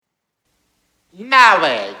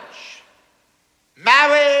Marriage.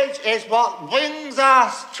 Marriage is what brings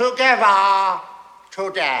us together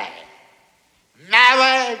today.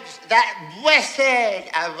 Marriage, that blessed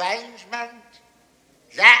arrangement,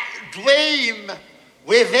 that dream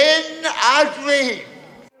within a dream.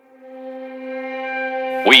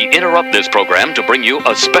 We interrupt this program to bring you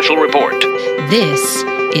a special report. This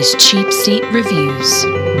is Cheap Seat Reviews.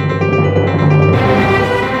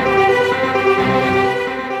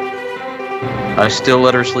 I still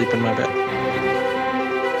let her sleep in my bed.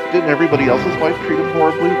 Didn't everybody else's wife treat him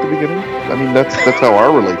horribly at the beginning? I mean, that's how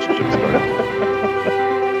our relationship started.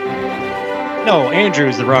 No, Andrew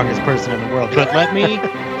is the wrongest person in the world, but let me...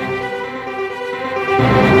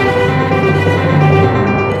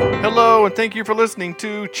 Hello, and thank you for listening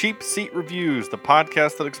to Cheap Seat Reviews, the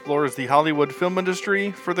podcast that explores the Hollywood film industry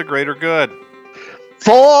for the greater good.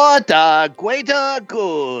 For the greater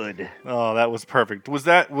good. Oh, that was perfect. Was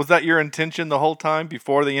that your intention the whole time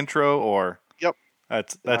before the intro, or? Yep.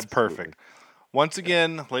 That's Absolutely. perfect. Once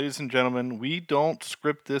again, ladies and gentlemen, we don't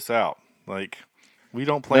script this out. Like, we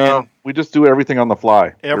don't plan. No, we just do everything on the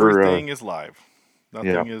fly. Everything is live.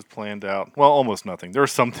 Nothing is planned out. Well, almost nothing. There are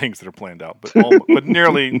some things that are planned out, but but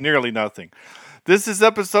nearly nothing. This is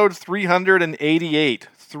episode 388.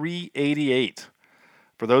 388.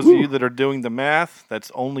 For those of you that are doing the math,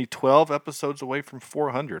 that's only 12 episodes away from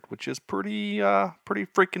 400, which is pretty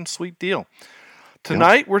freaking sweet deal.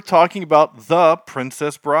 Tonight we're talking about The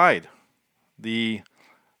Princess Bride, the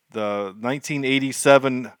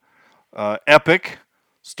 1987 epic,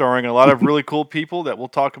 starring a lot of really cool people that we'll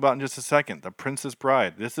talk about in just a second. The Princess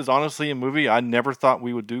Bride. This is honestly a movie I never thought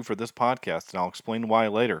we would do for this podcast, and I'll explain why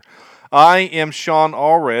later. I am Sean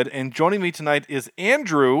Allred, and joining me tonight is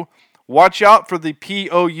Andrew. Watch out for the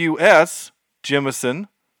P-O-U-S, Jimison.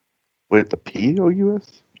 Wait, the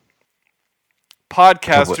P-O-U-S?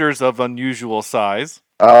 Podcasters of unusual size.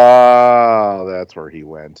 Oh, that's where he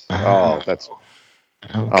went. Oh, that's...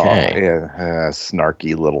 Okay. Oh, yeah,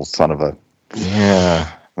 snarky little son of a...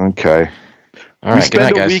 Yeah. Okay. All right. We spent Good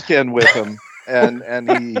night, a guys. weekend with him, and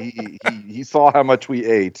he saw how much we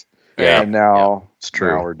ate. Yeah. And now, It's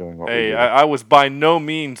true. now we're doing what we Hey, do. I was by no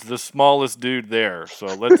means the smallest dude there, so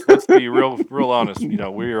let's be real honest. You know,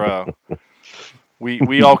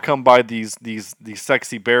 we all come by these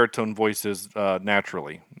sexy baritone voices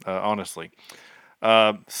naturally, honestly.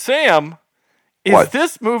 Sam, is What?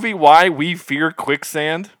 this movie why we fear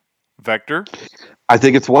quicksand? Vector? I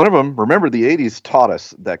think it's one of them. Remember, the 80s taught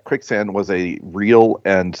us that quicksand was a real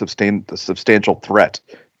and substantial threat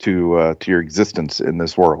to your existence in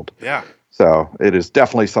this world. Yeah. So it is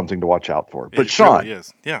definitely something to watch out for. But It Sean, really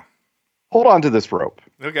is. Yeah. hold on to this rope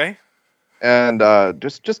Okay. and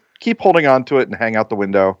just keep holding on to it and hang out the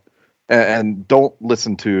window, and don't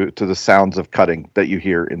listen to the sounds of cutting that you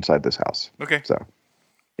hear inside this house. Okay. So,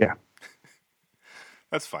 yeah.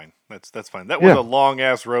 That's fine. That's fine. That was Yeah. a long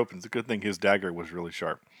ass rope, and it's a good thing his dagger was really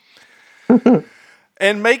sharp.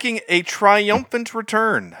 And making a triumphant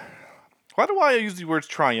return. Why do I use the words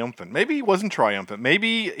triumphant? Maybe he wasn't triumphant.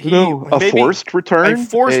 Maybe he maybe forced return, a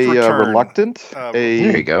forced return. reluctant,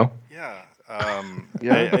 There you go. Yeah.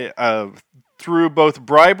 Through both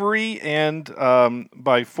bribery and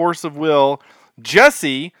by force of will,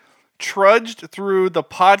 Jesse trudged through the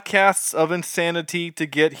podcasts of insanity to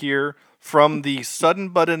get here, from the Sudden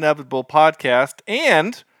But Inevitable podcast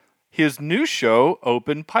and his new show,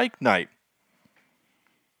 Open Pike Night.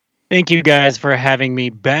 Thank you guys for having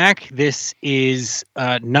me back. This is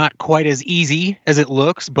not quite as easy as it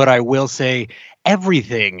looks, but I will say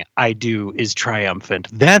everything I do is triumphant.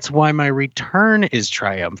 That's why my return is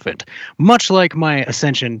triumphant. Much like my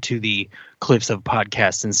ascension to the cliffs of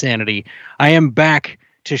podcast insanity, I am back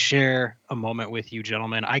to share a moment with you,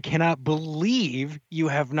 gentlemen. I cannot believe you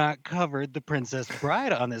have not covered The Princess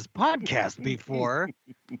Bride on this podcast before.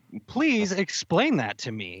 Please explain that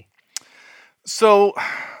to me. So,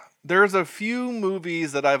 there's a few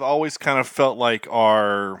movies that I've always kind of felt like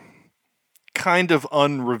are kind of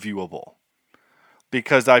unreviewable.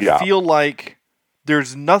 Because I feel like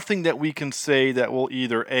there's nothing that we can say that will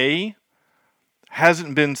either A,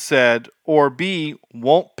 hasn't been said, or B,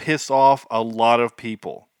 won't piss off a lot of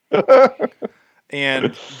people.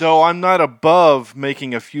 And though I'm not above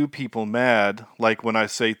making a few people mad, like when I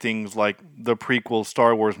say things like the prequel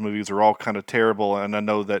Star Wars movies are all kind of terrible, and I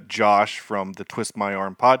know that Josh from the Twist My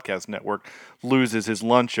Arm podcast network loses his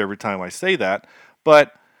lunch every time I say that,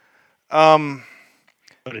 but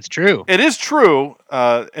it's true. It is true,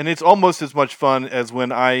 and it's almost as much fun as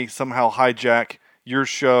when I somehow hijack your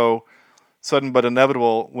show, Sudden But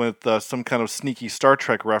Inevitable, with some kind of sneaky Star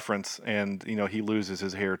Trek reference, and he loses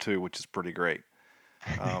his hair too, which is pretty great.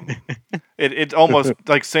 It almost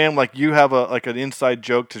like Sam, like you have an inside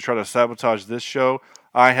joke to try to sabotage this show.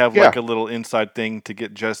 I have like a little inside thing to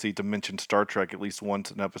get Jesse to mention Star Trek at least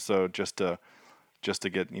once an episode, just to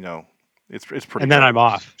get it's pretty. And then I'm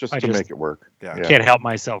off. Just to make it work. Yeah. Can't help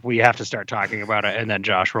myself. We have to start talking about it, and then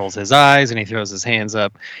Josh rolls his eyes and he throws his hands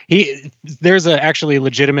up. There's actually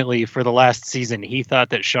legitimately for the last season, he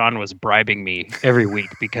thought that Sean was bribing me every week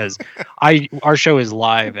because our show is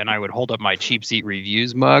live, and I would hold up my cheap seat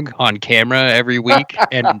reviews mug on camera every week,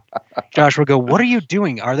 and Josh would go, "What are you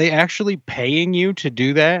doing? Are they actually paying you to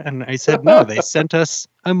do that?" And I said, "No, they sent us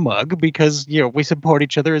a mug because we support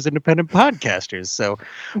each other as independent podcasters." So,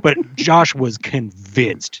 but Josh was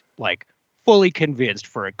convinced, like fully convinced,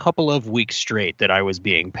 for a couple of weeks straight that I was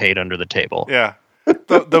being paid under the table. Yeah.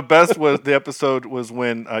 The best was the episode was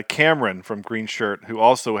when Cameron from Green Shirt, who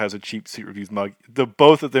also has a cheap seat reviews mug,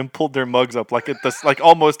 both of them pulled their mugs up like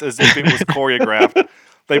almost as if it was choreographed.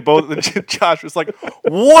 They both, Josh was like,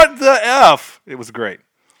 "What the F?" It was great.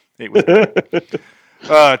 It was great.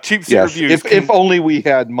 Cheap seat reviews. If only we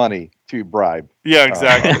had money to bribe. Yeah,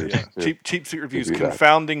 exactly. Cheap seat reviews,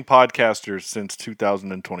 confounding podcasters since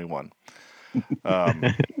 2021.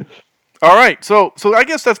 All right, so I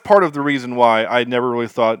guess that's part of the reason why I never really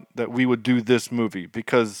thought that we would do this movie,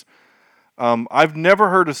 because I've never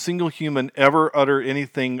heard a single human ever utter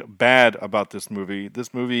anything bad about this movie.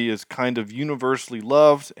 This movie is kind of universally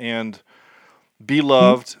loved and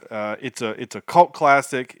beloved. It's a cult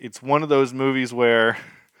classic. It's one of those movies where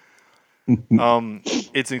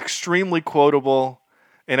it's extremely quotable.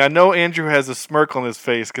 And I know Andrew has a smirk on his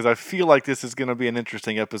face because I feel like this is going to be an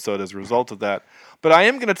interesting episode as a result of that. But I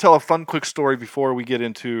am going to tell a fun, quick story before we get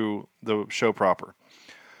into the show proper.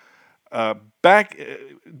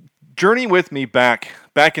 Journey with me back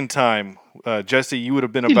in time. Jesse, you would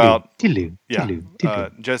have been about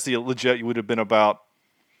Jesse, legit, you would have been about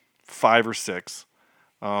 5 or 6,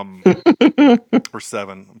 or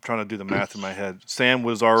 7. I'm trying to do the math in my head. Sam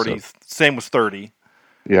was 30.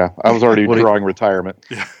 Yeah, I was already drawing retirement.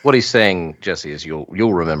 What he's saying, Jesse, is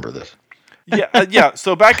you'll remember this. Yeah.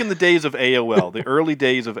 So back in the days of AOL, the early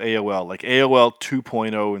days of AOL, like AOL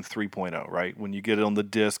 2.0 and 3.0, right? When you get it on the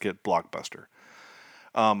disc at Blockbuster.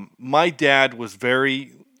 My dad was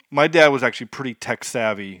actually pretty tech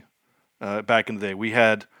savvy back in the day. We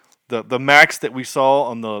had the Macs that we saw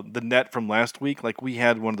on the net from last week. Like, we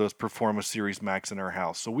had one of those Performa Series Macs in our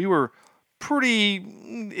house. So we were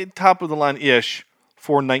pretty top of the line-ish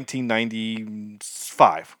for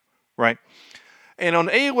 1995, right? And on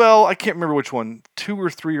AOL, I can't remember which one, 2 or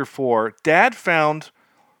 3 or 4, Dad found,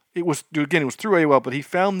 it was through AOL, but he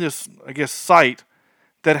found this, I guess, site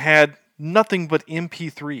that had nothing but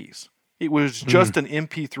MP3s. It was just an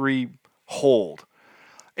MP3 hold.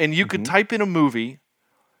 And you could type in a movie,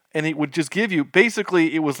 and it would just give you,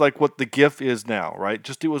 basically, it was like what the GIF is now, right?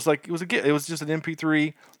 It was a GIF. It was just an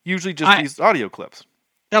MP3, usually just these audio clips.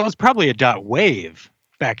 That was probably a .wave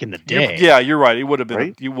back in the day. Yeah, you're right. It would have been.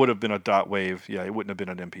 Right? You would have been a .wave. Yeah, it wouldn't have been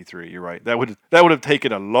an MP3. You're right. That would have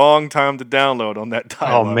taken a long time to download on that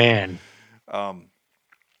dial-up. Oh man.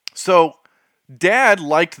 So, Dad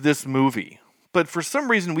liked this movie, but for some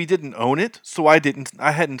reason we didn't own it, so I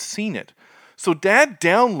hadn't seen it. So Dad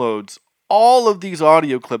downloads all of these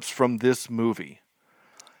audio clips from this movie.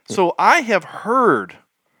 So I have heard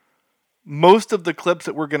most of the clips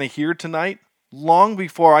that we're going to hear tonight long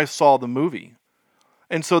before I saw the movie.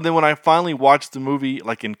 And so then when I finally watched the movie,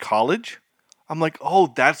 like in college, I'm like,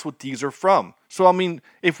 oh, that's what these are from. So, I mean,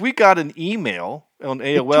 if we got an email on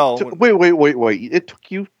AOL... Wait. It took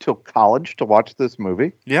you till college to watch this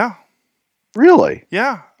movie? Yeah. Really?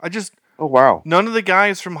 Yeah. Oh, wow. None of the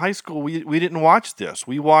guys from high school, we didn't watch this.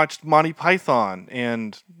 We watched Monty Python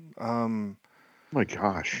and... my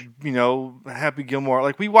gosh. Happy Gilmore.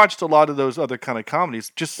 Like, we watched a lot of those other kind of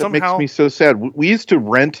comedies. That makes me so sad. We used to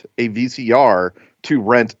rent a VCR to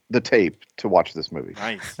rent the tape to watch this movie.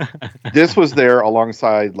 Nice. This was there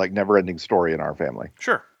alongside like Never Ending Story in our family.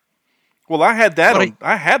 Sure. Well, I had that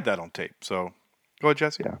on tape. So go ahead,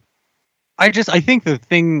 Jesse. Yeah. I think the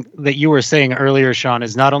thing that you were saying earlier, Sean,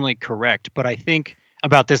 is not only correct, but I think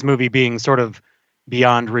about this movie being sort of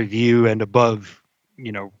beyond review and above,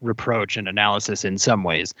 reproach and analysis in some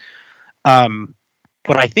ways. But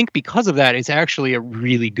I think because of that, it's actually a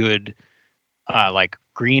really good, like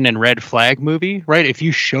green and red flag movie, right? If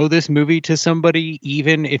you show this movie to somebody,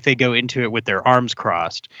 even if they go into it with their arms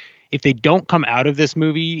crossed, if they don't come out of this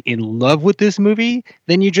movie in love with this movie,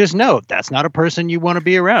 then you just know that's not a person you want to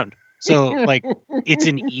be around. So, like, it's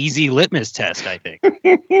an easy litmus test, I think.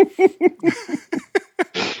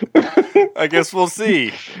 I guess we'll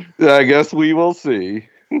see. I guess we will see.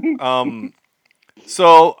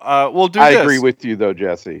 So we'll do I this. agree with you though,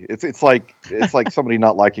 Jesse. It's like somebody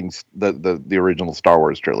not liking the original Star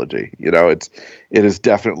Wars trilogy. You know, it is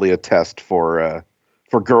definitely a test for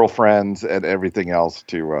girlfriends and everything else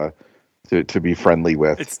to be friendly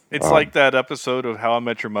with. It's like that episode of How I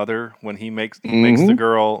Met Your Mother when he makes the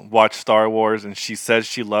girl watch Star Wars and she says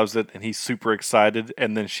she loves it and he's super excited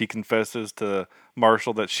and then she confesses to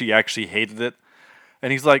Marshall that she actually hated it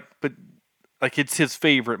and he's like, but like it's his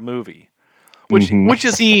favorite movie, which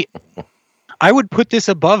is see. I would put this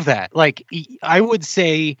above that. Like I would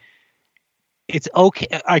say, it's okay.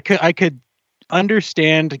 I could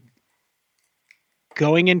understand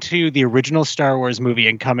going into the original Star Wars movie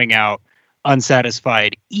and coming out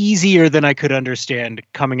unsatisfied easier than I could understand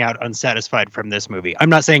coming out unsatisfied from this movie. I'm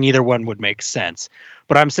not saying either one would make sense,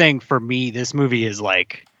 but I'm saying for me, this movie is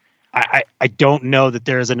like, I don't know that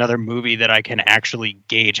there is another movie that I can actually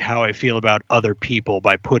gauge how I feel about other people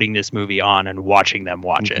by putting this movie on and watching them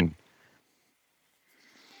watch it.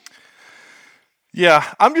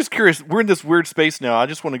 Yeah, I'm just curious. We're in this weird space now. I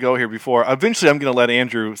just want to go here before. Eventually, I'm going to let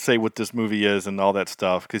Andrew say what this movie is and all that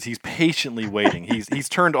stuff because he's patiently waiting. He's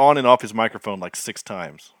turned on and off his microphone like 6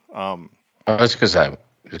 times. That's because I'm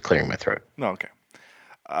clearing my throat. No, okay.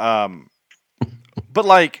 But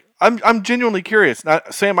like, I'm genuinely curious. Now,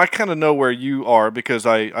 Sam, I kind of know where you are because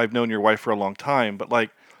I've known your wife for a long time. But like,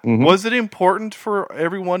 was it important for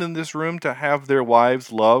everyone in this room to have their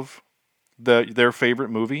wives love their favorite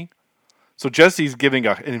movie? So Jesse's giving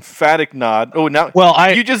an emphatic nod. Oh, now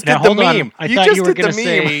you just did the meme. I thought you were going to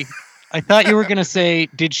say. I thought you were going to say,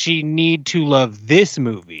 did she need to love this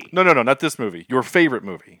movie? No, not this movie. Your favorite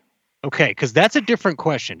movie. Okay, because that's a different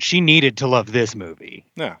question. She needed to love this movie.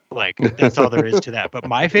 Yeah, like that's all there is to that. But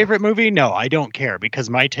my favorite movie, no, I don't care because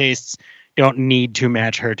my tastes don't need to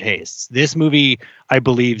match her tastes. This movie, I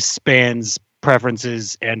believe, spans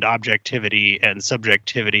preferences and objectivity and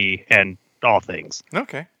subjectivity and all things.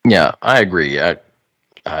 Okay. Yeah, I agree.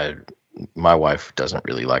 My wife doesn't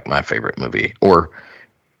really like my favorite movie or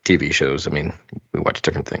TV shows. I mean, we watch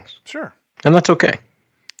different things. Sure. And that's okay.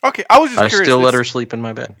 Okay, I was just curious. I still let her sleep in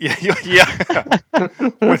my bed. Yeah.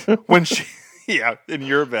 when she, in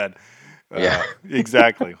your bed. Yeah.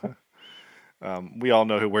 Exactly. We all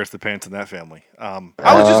know who wears the pants in that family. I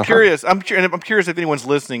was just curious. I'm curious if anyone's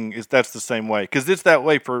listening that's the same way because it's that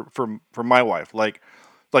way for my wife. Like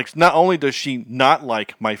not only does she not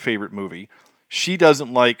like my favorite movie, she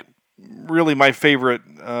doesn't like really my favorite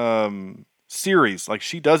series. Like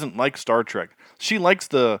she doesn't like Star Trek. She likes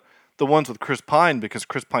the ones with Chris Pine because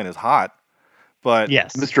Chris Pine is hot. But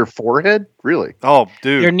yes, Mr. Forehead, really? Oh,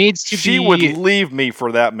 dude, there needs to she be. would leave me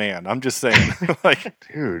for that man. I'm just saying, like,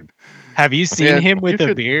 dude, have you seen him with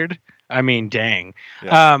a beard? I mean, dang.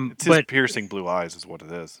 Yeah, it's his piercing blue eyes is what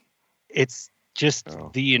it is. It's just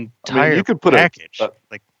the entire you could put package.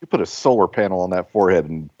 You put a solar panel on that forehead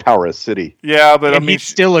and power a city. Yeah, but and he'd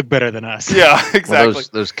still look better than us. Yeah, exactly. Well,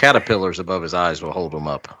 those caterpillars above his eyes will hold him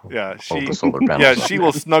up. Yeah, the solar panels up. She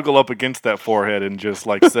will snuggle up against that forehead and just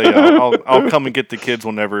like say, "I'll come and get the kids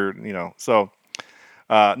whenever So,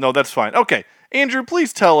 no, that's fine. Okay, Andrew,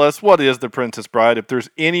 please tell us what is The Princess Bride. If there's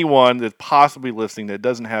anyone that's possibly listening that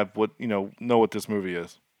doesn't have know what this movie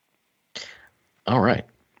is. All right.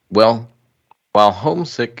 Well, while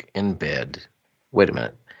homesick in bed. Wait a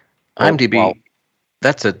minute. IMDb. Wow.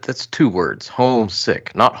 That's 2 words.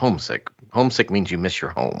 Homesick, not homesick. Homesick means you miss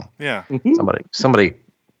your home. Yeah. Somebody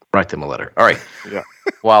write them a letter. All right. Yeah.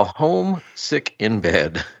 While homesick in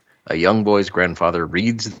bed, a young boy's grandfather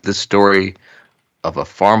reads the story of a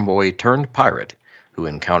farm boy turned pirate who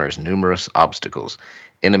encounters numerous obstacles,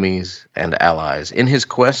 enemies, and allies in his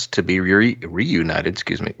quest to be reunited,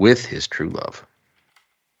 with his true love.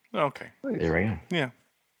 Okay. There I am. Yeah.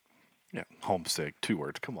 Yeah. Homesick. 2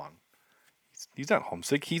 words. Come on. He's not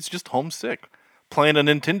homesick. He's just homesick. Playing a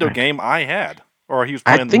Nintendo game I had. Or he was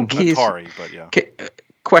playing Atari, but yeah.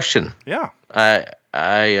 Question. Yeah.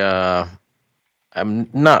 I'm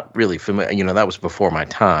not really familiar. That was before my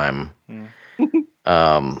time.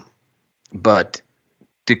 But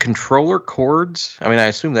the controller cords, I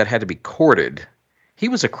assume that had to be corded. He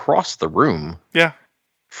was across the room. Yeah.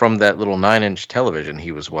 From that little 9-inch television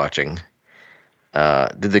he was watching.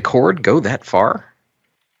 Did the cord go that far?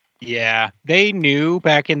 Yeah, they knew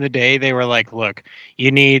back in the day. They were like, look,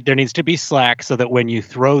 there needs to be slack so that when you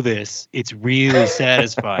throw this, it's really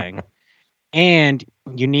satisfying. And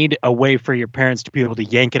you need a way for your parents to be able to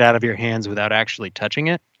yank it out of your hands without actually touching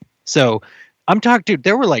it. So I'm talking, dude,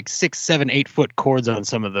 there were like 6, 7, 8 foot cords on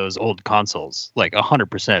some of those old consoles. Like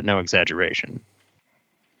 100%, no exaggeration.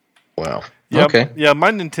 Wow. Yeah, okay. Yeah,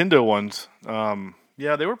 my Nintendo ones,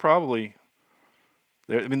 they were probably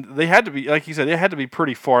I mean, they had to be, like you said, they had to be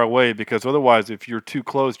pretty far away because otherwise, if you're too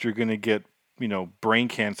close, you're going to get, brain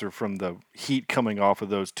cancer from the heat coming off of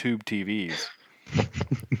those tube TVs.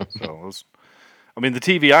 The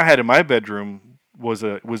TV I had in my bedroom was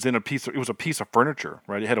a piece of furniture,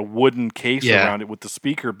 right? It had a wooden case around it with the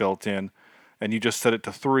speaker built in, and you just set it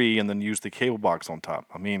to 3 and then use the cable box on top.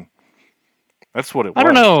 I mean, that's what it was. I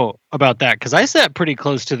don't know about that because I sat pretty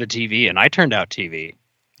close to the TV and I turned out TV.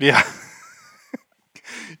 Yeah.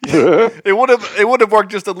 It would have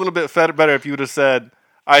worked just a little bit better if you would have said,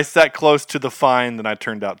 I sat close to the fine, then I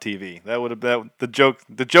turned out TV.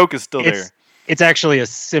 The joke is still there. It's actually a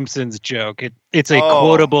Simpsons joke. It's a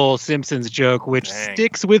quotable Simpsons joke, which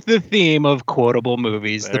sticks with the theme of quotable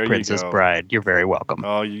movies, The Princess Bride. You're very welcome.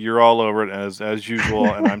 Oh, you're all over it as usual,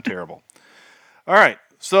 and I'm terrible. All right,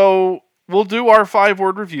 so we'll do our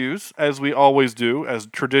 5-word reviews, as we always do, as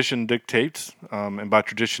tradition dictates. And by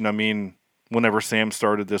tradition, I mean whenever Sam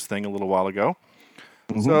started this thing a little while ago.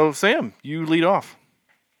 Mm-hmm. So, Sam, you lead off.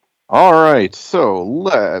 All right, so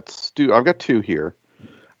let's do... I've got 2 here.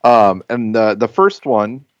 And the first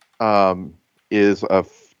one is a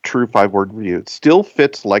true 5-word review. It still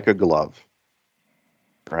fits like a glove.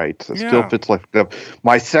 Right? So it still fits like a glove.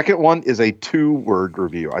 My second one is a 2-word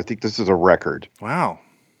review. I think this is a record. Wow.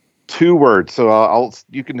 2 words. So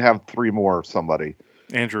you can have 3 more, somebody.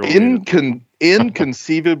 Andrew.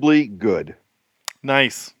 Inconceivably good.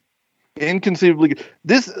 Nice. Inconceivably good.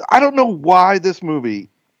 I don't know why this movie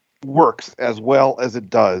works as well as it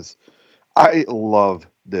does. I love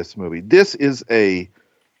this movie. This is a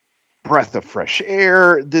breath of fresh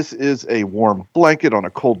air. This is a warm blanket on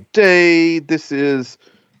a cold day. This is,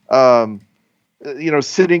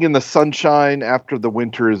 sitting in the sunshine after the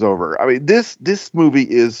winter is over. I mean, this movie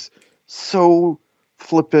is so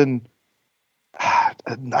flippin', I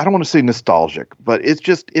don't want to say nostalgic, but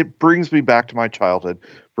it brings me back to my childhood,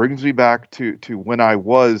 brings me back to when I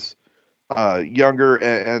was younger,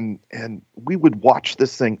 and we would watch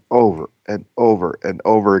this thing over and over and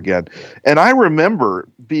over again. And I remember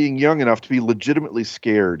being young enough to be legitimately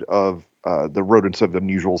scared of the rodents of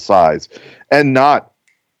unusual size and not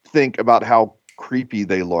think about how creepy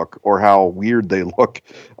they look or how weird they look,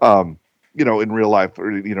 in real life,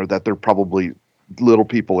 or, that they're probably little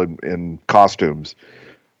people in costumes.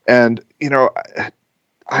 And,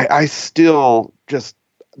 I still just,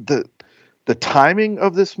 the timing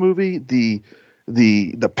of this movie, the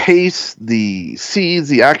pace, the scenes,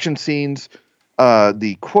 the action scenes,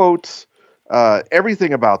 the quotes,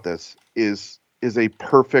 everything about this is a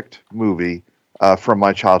perfect movie from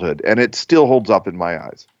my childhood, and it still holds up in my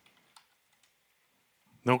eyes.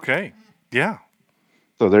 Okay. Yeah.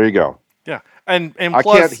 So there you go. Yeah. And I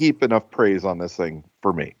plus, can't heap enough praise on this thing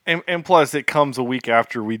for me. And plus, it comes a week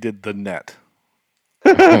after we did The Net.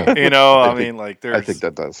 I think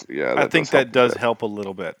that does. Yeah, I think that does help a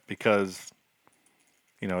little bit because,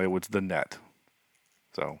 it was The Net.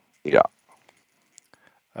 So yeah.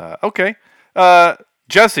 Okay,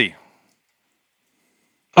 Jesse.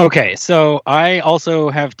 Okay, so I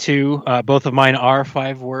also have 2. Both of mine are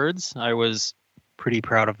 5 words. I was pretty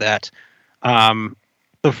proud of that.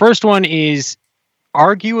 The first one is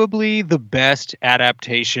arguably the best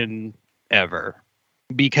adaptation ever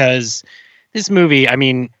because this movie, I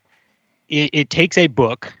mean, it takes a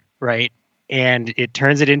book, right, and it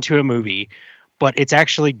turns it into a movie, but it's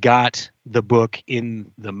actually got the book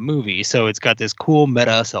in the movie. So it's got this cool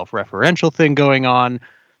meta self-referential thing going on.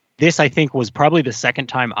 This, I think, was probably the second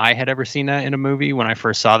time I had ever seen that in a movie. When I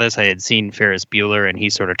first saw this, I had seen Ferris Bueller, and he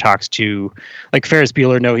sort of talks to, like, Ferris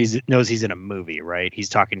Bueller knows he's in a movie, right? He's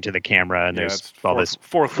talking to the camera, and there's all this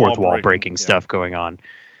fourth wall breaking stuff going on.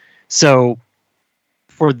 So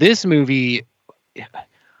for this movie,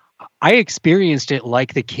 I experienced it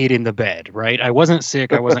like the kid in the bed, right? I wasn't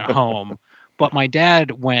sick, I wasn't home, but my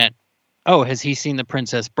dad went, "Oh, has he seen The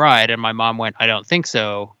Princess Bride?" And my mom went, "I don't think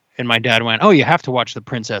so." And my dad went, "Oh, you have to watch The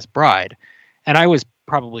Princess Bride." And I was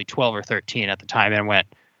probably 12 or 13 at the time and went,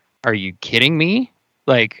 "Are you kidding me?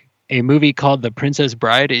 Like, a movie called The Princess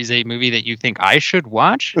Bride is a movie that you think I should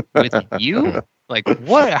watch with you? Like,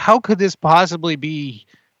 what? How could this possibly be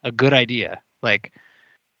a good idea?" Like,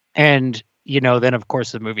 and, then of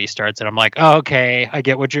course the movie starts and I'm like, "Oh, okay, I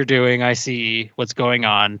get what you're doing. I see what's going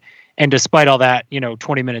on." And despite all that,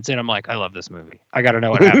 20 minutes in, I'm like, I love this movie. I got to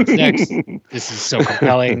know what happens next. This is so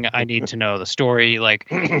compelling. I need to know the story. Like,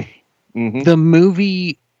 The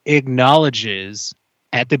movie acknowledges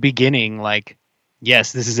at the beginning, like,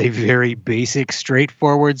 yes, this is a very basic,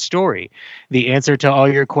 straightforward story. The answer to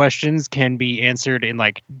all your questions can be answered in,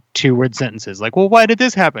 like, 2-word sentences. Like, well, why did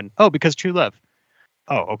this happen? Oh, because true love.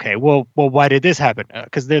 Oh, okay. Well, why did this happen?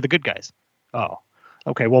 Because they're the good guys. Oh.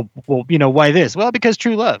 Okay, well, why this? Well, because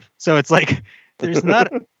true love. So it's like there's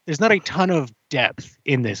not a ton of depth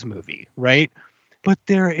in this movie, right? But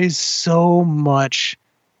there is so much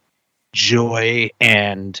joy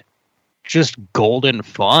and just golden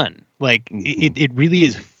fun. Like it really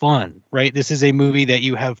is fun, right? This is a movie that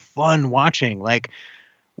you have fun watching. Like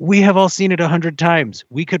we have all seen it 100 times.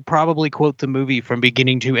 We could probably quote the movie from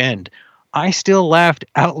beginning to end. I still laughed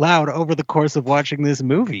out loud over the course of watching this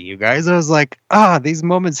movie, you guys. I was like, these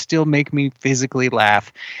moments still make me physically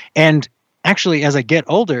laugh. And actually, as I get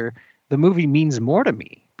older, the movie means more to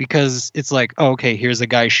me because it's like, okay, here's a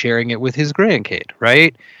guy sharing it with his grandkid,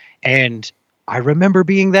 right? And I remember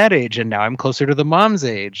being that age, and now I'm closer to the mom's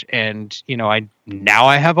age. And,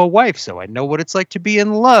 I have a wife, so I know what it's like to be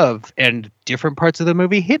in love. And different parts of the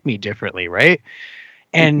movie hit me differently, right?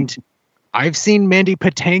 And I've seen Mandy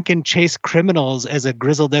Patinkin chase criminals as a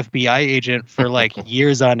grizzled FBI agent for like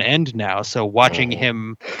years on end now. So watching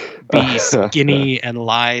him be skinny and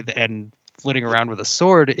lithe and flitting around with a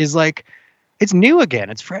sword is like, it's new again.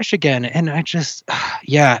 It's fresh again. And I just,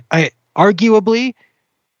 arguably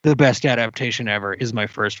the best adaptation ever is my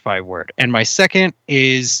first 5-word. And my second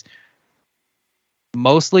is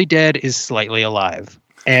mostly dead is slightly alive.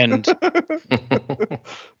 And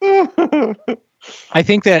I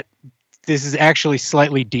think that this is actually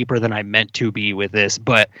slightly deeper than I meant to be with this,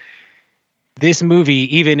 but this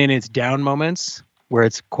movie, even in its down moments where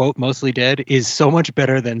it's quote mostly dead, is so much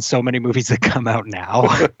better than so many movies that come out now.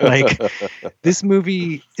 Like this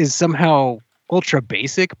movie is somehow ultra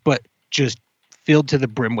basic, but just filled to the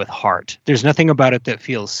brim with heart. There's nothing about it that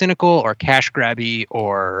feels cynical or cash grabby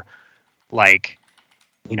or like,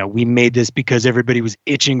 we made this because everybody was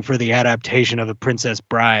itching for the adaptation of The Princess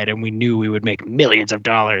Bride and we knew we would make millions of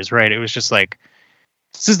dollars, right? It was just like,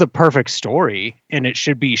 this is the perfect story and it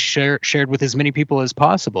should be shared with as many people as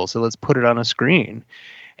possible. So let's put it on a screen.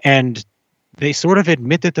 And they sort of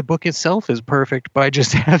admit that the book itself is perfect by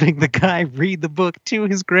just having the guy read the book to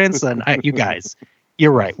his grandson. You guys,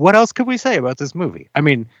 you're right. What else could we say about this movie? I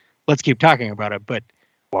mean, let's keep talking about it, but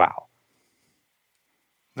wow.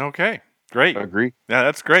 Okay. Great. I agree. Yeah,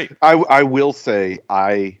 that's great. I will say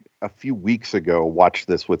a few weeks ago watched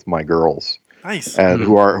this with my girls. Nice. And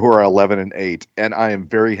who are 11 and 8, and I am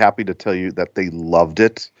very happy to tell you that they loved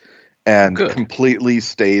it and completely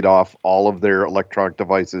stayed off all of their electronic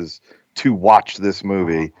devices to watch this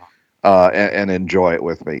movie and enjoy it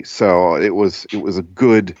with me. So it was a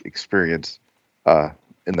good experience in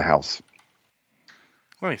the house.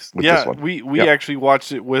 Nice. Yeah, we actually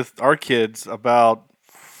watched it with our kids about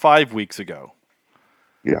 5 weeks ago.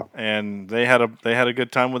 Yeah, and they had a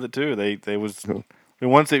good time with it too.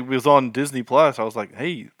 Once it was on Disney Plus, I was like,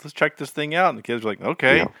 "Hey, let's check this thing out." And the kids were like,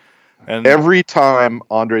 "Okay." Yeah. And every time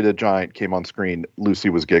Andre the Giant came on screen, Lucy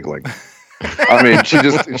was giggling. I mean, she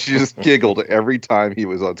just giggled every time he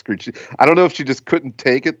was on screen. I don't know if she just couldn't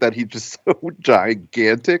take it that he's just so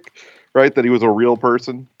gigantic, right? That he was a real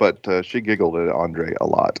person, but she giggled at Andre a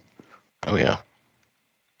lot. Oh yeah,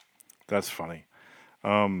 that's funny.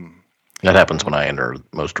 That happens when I enter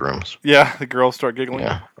most rooms. Yeah, the girls start giggling.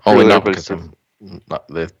 Yeah, only not because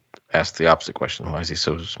they ask the opposite question. Why is he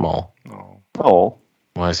so small? Oh.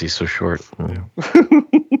 Why is he so short? Yeah.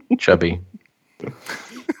 Chubby.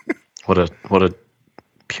 What a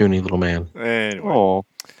puny little man. Anyway. Oh.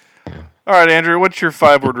 Yeah. All right, Andrew, what's your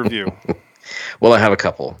 5-word review? Well, I have a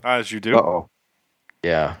couple. As you do. Uh-oh.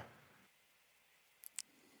 Yeah.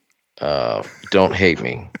 Don't hate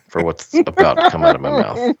me for what's about to come out of my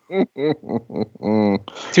mouth.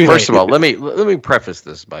 First of all, let me preface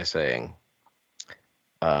this by saying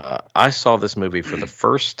I saw this movie for the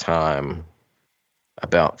first time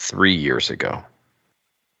about 3 years ago.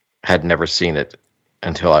 Had never seen it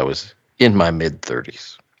until I was in my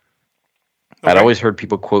mid-30s. Okay. I'd always heard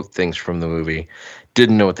people quote things from the movie,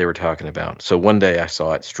 didn't know what they were talking about. So one day I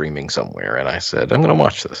saw it streaming somewhere, and I said, I'm going to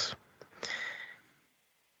watch this.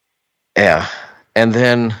 Yeah. And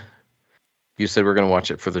then you said we're going to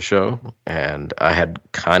watch it for the show, and I had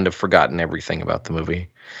kind of forgotten everything about the movie.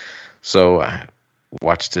 So I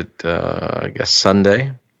watched it, I guess,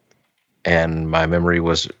 Sunday, and my memory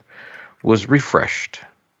was refreshed.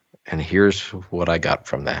 And here's what I got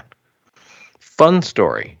from that. Fun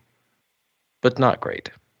story, but not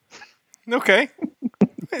great. Okay.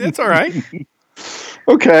 That's all right.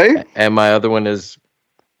 Okay. And my other one is,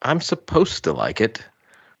 I'm supposed to like it.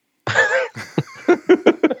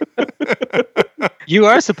 You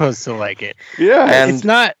are supposed to like it. Yeah. And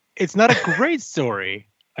it's not a great story.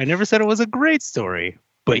 I never said it was a great story,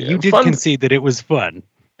 but you did concede that it was fun.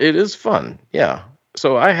 It is fun. Yeah.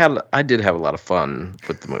 So I did have a lot of fun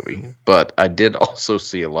with the movie, but I did also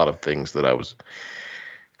see a lot of things that I was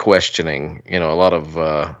questioning, a lot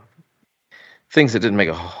of things that didn't make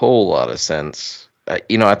a whole lot of sense.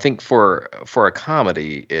 I think for a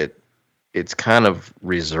comedy, it's kind of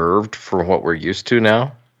reserved for what we're used to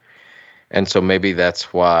now, and so maybe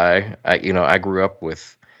that's why I grew up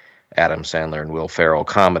with Adam Sandler and Will Ferrell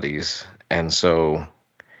comedies, and so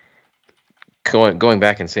going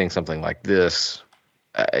back and seeing something like this,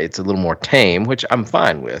 it's a little more tame, which I'm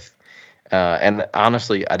fine with. And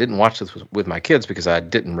honestly, I didn't watch this with my kids because I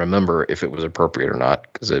didn't remember if it was appropriate or not,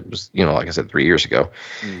 because it was, like I said, 3 years ago.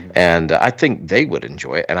 Mm-hmm. And I think they would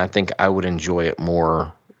enjoy it, and I think I would enjoy it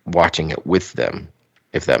more watching it with them,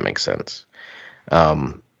 if that makes sense.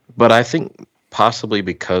 But I think possibly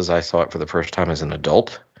because I saw it for the first time as an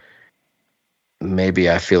adult, maybe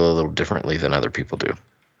I feel a little differently than other people do.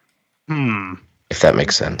 If that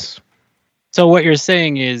makes sense. So what you're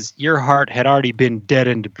saying is your heart had already been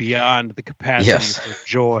deadened beyond the capacity for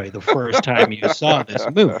joy the first time you saw this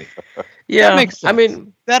movie. Yeah, that makes sense. I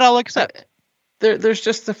mean, that I'll accept. There's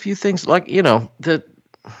just a few things like,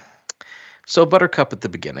 so Buttercup at the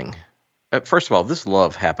beginning. First of all, this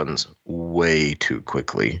love happens way too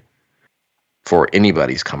quickly for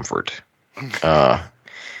anybody's comfort.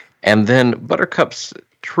 And then Buttercup's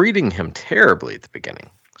treating him terribly at the beginning.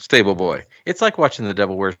 Stable boy. It's like watching The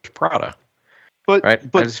Devil Wears Prada. But I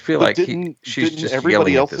just feel like she's just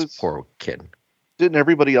yelling at this poor kid. Didn't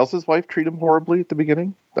everybody else's wife treat him horribly at the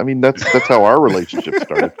beginning? I mean, that's how our relationship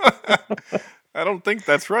started. I don't think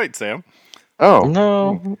that's right, Sam. Oh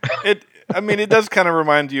no. It does kind of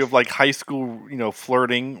remind you of like high school,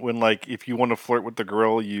 flirting. When like if you want to flirt with the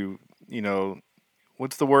girl, you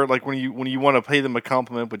what's the word, like when you want to pay them a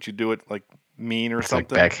compliment, but you do it like mean or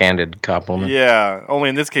something. Like backhanded compliment. Yeah. Only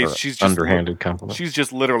in this case, she's just underhanded compliment. She's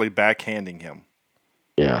just literally backhanding him.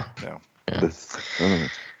 Yeah.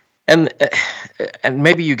 And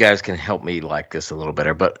maybe you guys can help me like this a little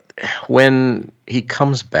better. But when he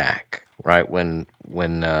comes back, right? When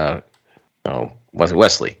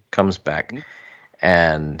Wesley comes back,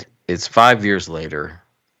 and it's 5 years later.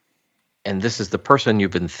 And this is the person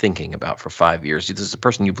you've been thinking about for 5 years. This is the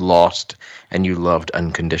person you've lost and you loved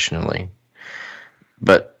unconditionally.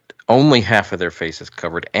 But only half of their face is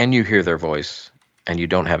covered, and you hear their voice, and you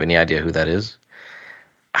don't have any idea who that is.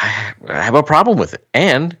 I have a problem with it.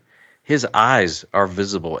 And his eyes are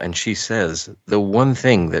visible, and she says the one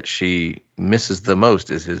thing that she misses the most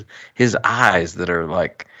is his eyes that are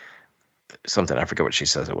like something. I forget what she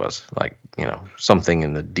says it was. Like, something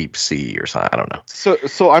in the deep sea or something. I don't know.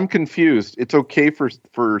 So I'm confused. It's okay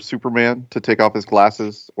for Superman to take off his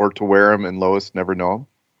glasses or to wear them and Lois never know him?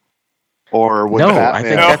 Or would Batman... I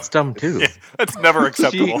think that's dumb too. Yeah, that's never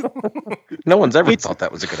acceptable. No one's ever thought that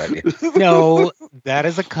was a good idea. No, that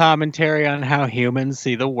is a commentary on how humans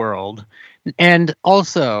see the world. And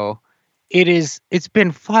also, it's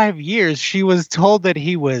been 5 years. She was told that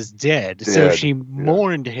he was dead. So she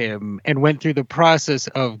mourned him and went through the process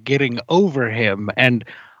of getting over him. And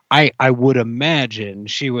I would imagine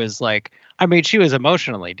she was like, she was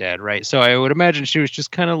emotionally dead, right? So I would imagine she was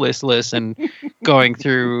just kind of listless and going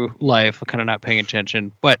through life, kind of not paying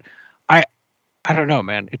attention. But I don't know,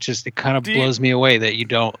 man. It kind of blows me away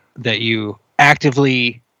that you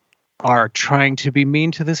actively are trying to be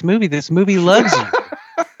mean to this movie. This movie loves you.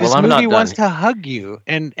 This movie wants to hug you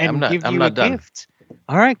and give you a gift.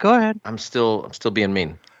 All right, go ahead. I'm still being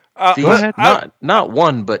mean. Go ahead. Not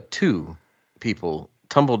one, but two people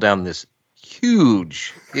tumble down this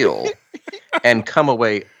huge hill and come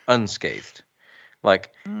away unscathed.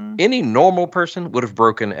 Like any normal person would have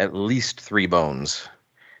broken at least 3 bones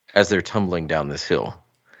as they're tumbling down this hill.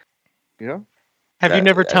 Yeah. Have you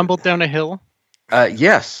never tumbled down a hill?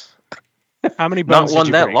 Yes. How many bones? Not one did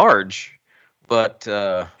you that break? Large,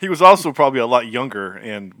 but he was also probably a lot younger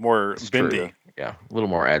and more bendy. True. Yeah, a little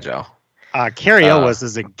more agile. Carrie Elwes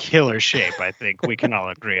is in killer shape. I think we can all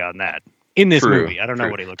agree on that. In this movie, I don't know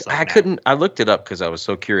what he looks like. I looked it up because I was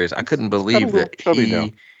so curious. I couldn't believe that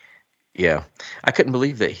he. Yeah, I couldn't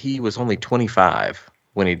believe that he was only 25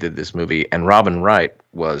 when he did this movie, and Robin Wright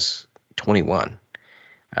was 21.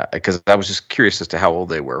 Because I was just curious as to how old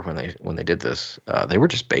they were when they did this. They were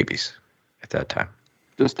just babies at that time.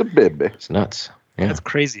 Just a baby. It's nuts. Yeah. That's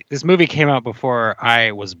crazy. This movie came out before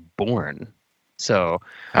I was born, so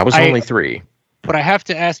I was only 3. But I have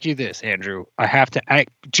to ask you this, Andrew.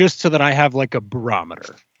 Just so that I have like a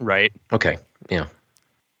barometer, right? Okay. Yeah.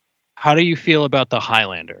 How do you feel about the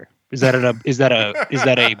Highlander? Is that an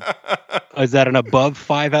above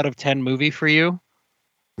 5 out of 10 movie for you?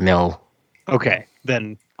 No. Okay,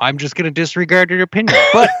 then I'm just gonna disregard your opinion.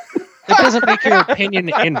 But That doesn't make your opinion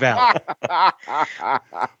invalid.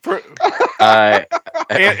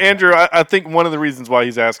 Andrew, I think one of the reasons why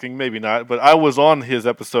he's asking, maybe not, but I was on his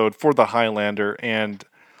episode for the Highlander, and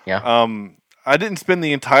I didn't spend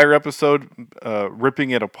the entire episode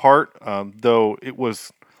ripping it apart, though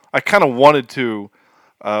I kind of wanted to,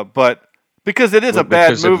 but because it is a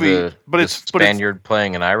bad movie, but it's Spaniard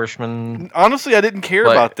playing an Irishman. Honestly, I didn't care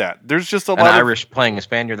about that. There's just a lot of Irish playing a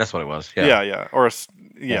Spaniard. That's what it was.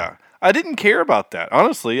 Yeah. I didn't care about that.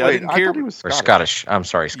 Honestly, I didn't care. I thought he was Scottish. Or Scottish. I'm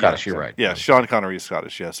sorry, Scottish. You're right. Yeah, Sean Connery is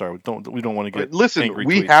Scottish. Yeah, sorry. We don't want to get. Listen,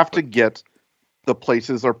 we have to get the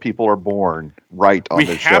places our people are born right on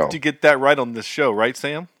this show. We have to get that right on this show, right,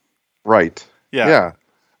 Sam? Right. Yeah.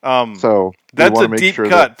 So that's a deep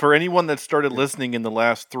cut for anyone that started listening in the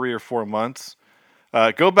last 3 or 4 months.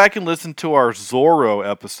 Go back and listen to our Zorro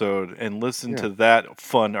episode and listen to that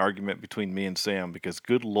fun argument between me and Sam, because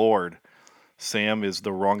good Lord, Sam is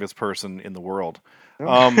the wrongest person in the world.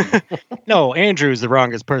 No, Andrew's the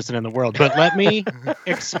wrongest person in the world. But let me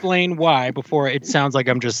explain why before it sounds like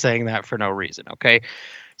I'm just saying that for no reason, okay?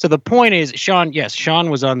 So the point is, Sean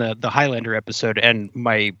was on the Highlander episode, and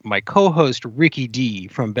my co-host Ricky D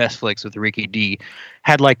from Best Flicks with Ricky D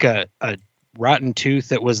had like a rotten tooth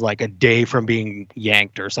that was like a day from being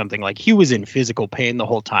yanked or something. Like he was in physical pain the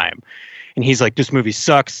whole time. And he's like, this movie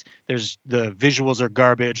sucks. The visuals are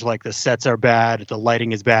garbage. Like the sets are bad. The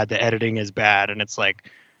lighting is bad. The editing is bad. And it's like,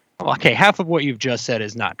 okay, half of what you've just said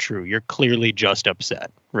is not true. You're clearly just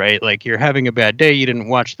upset, right? Like you're having a bad day. You didn't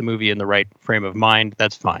watch the movie in the right frame of mind.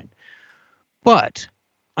 That's fine. But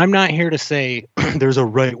I'm not here to say there's a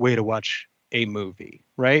right way to watch a movie,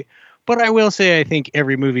 right? But I will say I think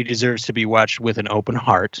every movie deserves to be watched with an open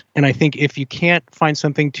heart. And I think if you can't find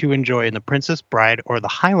something to enjoy in The Princess Bride or The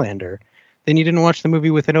Highlander, then you didn't watch the movie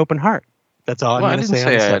with an open heart. That's all I'm going to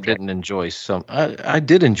say. I didn't enjoy some. I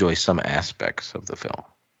did enjoy some aspects of the film.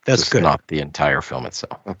 That's good. Not the entire film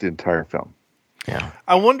itself. Not the entire film. Yeah.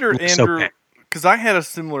 I wonder, Andrew, because I had a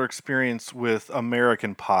similar experience with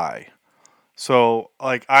American Pie. So,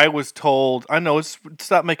 like, I was told, I know,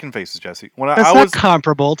 stop making faces, Jesse. That's not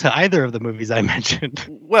comparable to either of the movies I mentioned.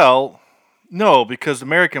 Well, no, because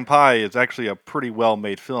American Pie is actually a pretty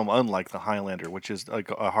well-made film, unlike The Highlander, which is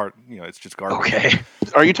like a hard, it's just garbage. Okay.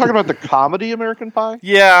 Are you talking about the comedy American Pie?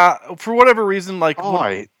 Yeah, for whatever reason, like. Oh,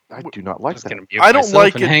 I do not like that. I don't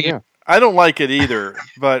like it. I don't like it either,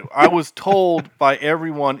 but I was told by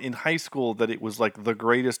everyone in high school that it was like the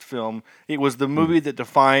greatest film. It was the movie that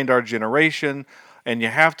defined our generation, and you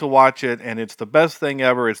have to watch it, and it's the best thing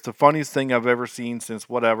ever. It's the funniest thing I've ever seen since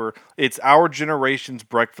whatever. It's our generation's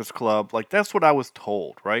Breakfast Club. Like, that's what I was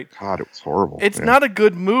told, right? God, it was horrible. It's not a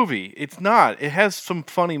good movie. It's not. It has some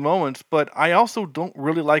funny moments, but I also don't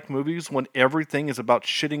really like movies when everything is about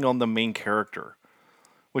shitting on the main character,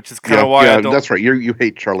 which is kind of why I don't. That's right. You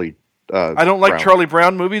hate Charlie. I don't like Charlie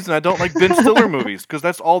Brown movies, and I don't like Ben Stiller movies, because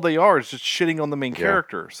that's all they are, is just shitting on the main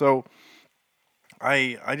character. So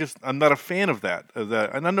I'm not a fan of that.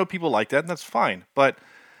 And I know people like that, and that's fine. But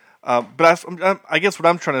I guess what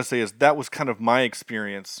I'm trying to say is that was kind of my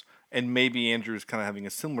experience, and maybe Andrew's kind of having a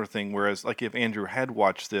similar thing, whereas like if Andrew had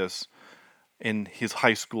watched this in his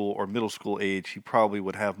high school or middle school age, he probably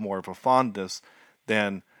would have more of a fondness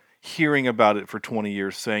than hearing about it for 20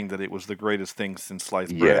 years, saying that it was the greatest thing since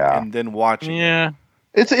sliced bread, and then watching it.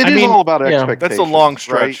 It is all about expectations. That's a long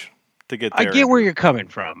stretch to get there. I get where you're coming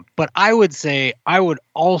from, but I would say I would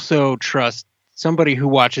also trust somebody who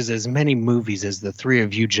watches as many movies as the three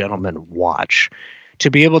of you gentlemen watch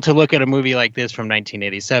to be able to look at a movie like this from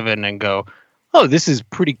 1987 and go, oh, this is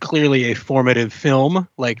pretty clearly a formative film.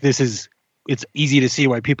 Like, it's easy to see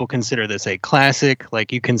why people consider this a classic.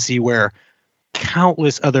 Like, you can see where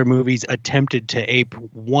countless other movies attempted to ape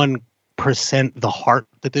 1% the heart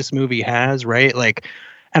that this movie has, right? Like,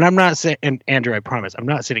 and I'm not saying, and Andrew, I promise, I'm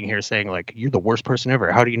not sitting here saying like, you're the worst person ever.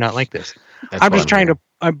 How do you not like this?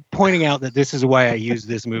 I'm pointing out that this is why I use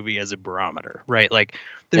this movie as a barometer, right? Like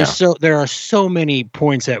there are so many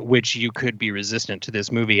points at which you could be resistant to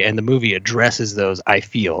this movie, and the movie addresses those, I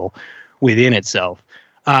feel, within itself.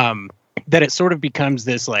 That it sort of becomes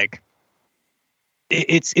this like,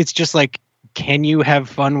 it's just like, can you have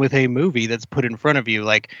fun with a movie that's put in front of you?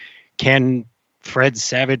 Like, can Fred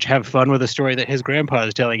Savage have fun with a story that his grandpa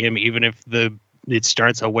is telling him, even if it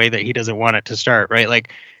starts a way that he doesn't want it to start, right?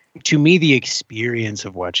 Like, to me, the experience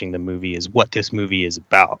of watching the movie is what this movie is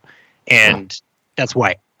about. And that's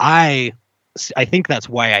why I think that's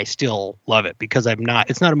why I still love it, because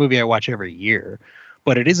it's not a movie I watch every year,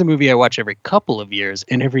 but it is a movie I watch every couple of years.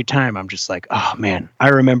 And every time I'm just like, oh man, I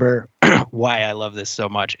remember why I love this so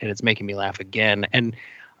much, and it's making me laugh again. And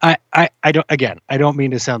I don't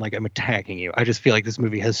mean to sound like I'm attacking you. I just feel like this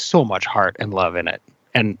movie has so much heart and love in it,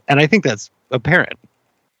 and I think that's apparent.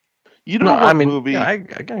 You know what movie? Yeah, I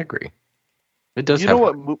agree. It does. You know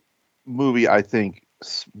what movie I think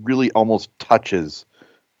really almost touches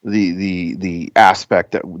the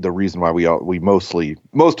aspect that the reason why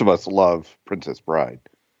most of us love Princess Bride.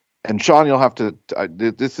 And Sean, you'll have to.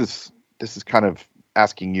 This is kind of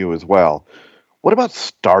asking you as well. What about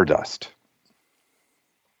Stardust?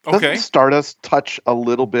 Okay. Doesn't Stardust touch a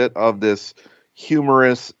little bit of this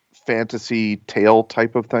humorous fantasy tale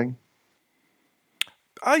type of thing?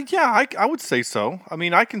 Yeah, I would say so. I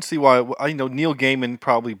mean, I can see why. I know Neil Gaiman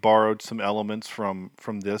probably borrowed some elements from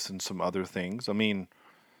this and some other things. I mean,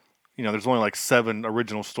 there's only like 7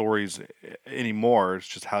 original stories anymore. It's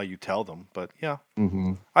just how you tell them. But yeah,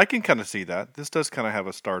 I can kind of see that. This does kind of have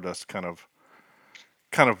a Stardust kind of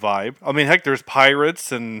vibe. I mean, heck, there's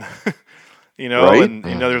pirates and Right? and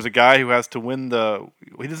there's a guy who has to win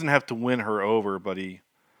he doesn't have to win her over, but he.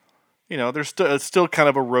 There's it's still kind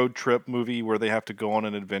of a road trip movie where they have to go on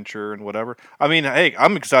an adventure and whatever. I mean, hey,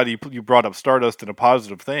 I'm excited you brought up Stardust and a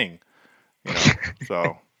positive thing.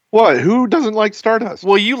 So. What? Who doesn't like Stardust?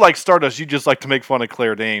 Well, you like Stardust. You just like to make fun of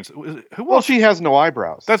Claire Danes. Who Well, she has no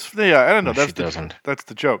eyebrows. I don't know. She doesn't. That's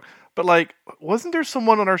the joke. But like, wasn't there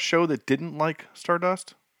someone on our show that didn't like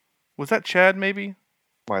Stardust? Was that Chad? Maybe.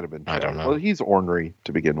 Might have been. I don't know. Well, he's ornery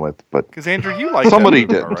to begin with, but Because Andrew, you like somebody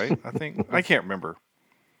that movie, did. all right? I think I can't remember.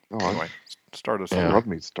 Oh, Anyway, Stardust. I love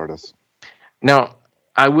me Stardust. Now,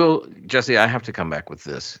 I will, Jesse. I have to come back with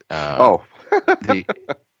this.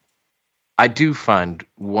 I do find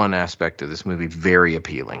one aspect of this movie very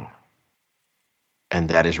appealing, and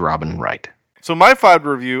that is Robin Wright. So my 5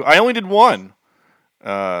 review, I only did 1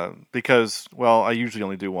 because, well, I usually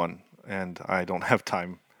only do 1, and I don't have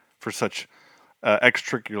time for such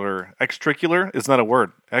extracurricular is not a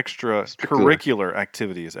word. Extracurricular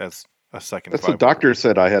activities as a second. That's what doctor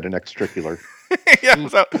said. I had an extracurricular. Yeah,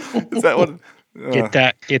 is that what? Get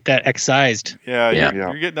that excised. Yeah.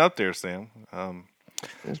 You're getting up there, Sam.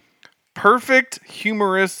 Perfect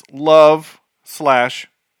humorous love slash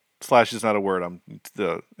is not a word. It's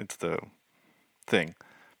the thing.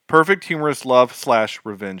 Perfect humorous love /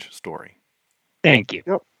 revenge story. Thank you.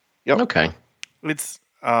 Yep. Okay. It's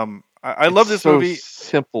I love this so movie.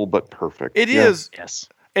 Simple but perfect. It is. Yes.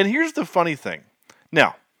 And here's the funny thing.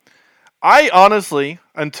 Now, I honestly,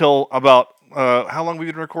 until about how long we've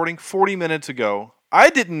been recording? 40 minutes ago, I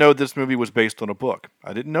didn't know this movie was based on a book.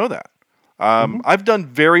 I didn't know that. I've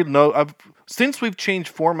done since we've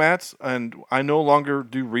changed formats, and I no longer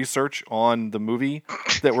do research on the movie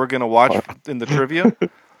that we're going to watch in the trivia.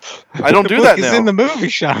 I don't do that now. The book is in the movie,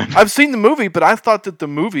 Sean. I've seen the movie, but I thought that the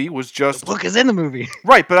movie was just... The book is in the movie.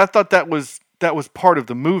 Right, but I thought that was part of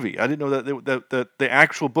the movie. I didn't know that the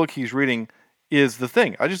actual book he's reading is the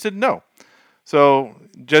thing. I just didn't know. So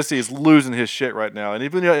Jesse is losing his shit right now. And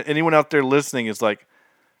even anyone out there listening is like,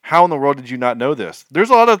 how in the world did you not know this? There's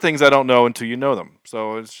a lot of things I don't know until you know them.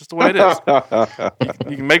 So it's just the way it is.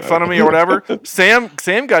 You can make fun of me or whatever. Sam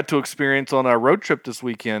got to experience on our road trip this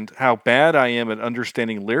weekend how bad I am at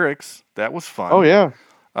understanding lyrics. That was fun. Oh yeah.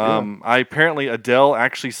 Apparently Adele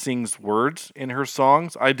actually sings words in her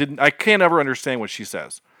songs. I can't ever understand what she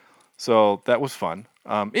says. So that was fun.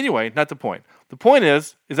 Anyway, not the point. The point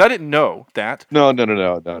is I didn't know that. No.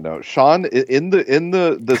 Sean, in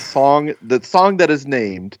the song that is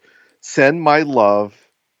named "Send My Love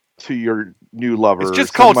to Your New Lover." It's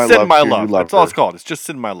just called "Send My Love." That's all it's lover. called. It's just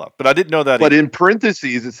 "Send My Love." But I didn't know that. But either. in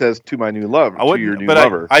parentheses, it says "to my new lover." To your new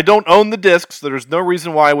lover. I don't own the disc, so there's no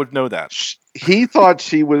reason why I would know that. He thought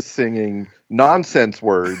she was singing nonsense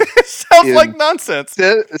words. It sounds like nonsense.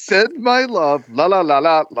 Send my love, la la la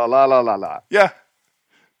la la la la la la. Yeah,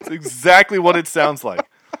 it's exactly what it sounds like.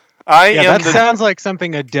 That sounds like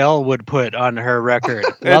something Adele would put on her record.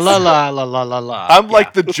 La la la la la la la. I'm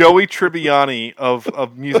like the Joey Tribbiani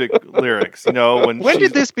of music lyrics. When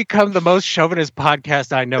did this become the most chauvinist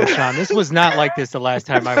podcast I know, Sean? This was not like this the last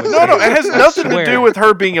time I was. No, it has nothing to do with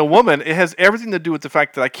her being a woman. It has everything to do with the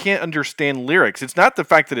fact that I can't understand lyrics. It's not the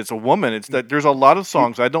fact that it's a woman. It's that there's a lot of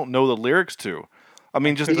songs I don't know the lyrics to. I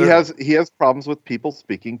mean, just he has problems with people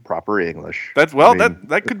speaking proper English.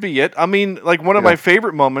 That could be it. I mean, like one of my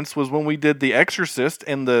favorite moments was when we did The Exorcist,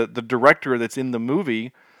 and the director that's in the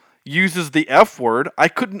movie uses the F word. I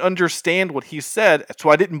couldn't understand what he said, so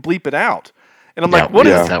I didn't bleep it out. And I'm like, what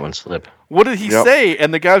is that one slip? What did he say?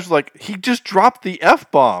 And the guy's like, he just dropped the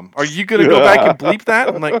F-bomb. Are you going to go back and bleep that?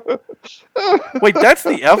 I'm like, wait, that's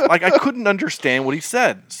the F? Like, I couldn't understand what he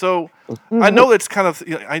said. So I know it's kind of,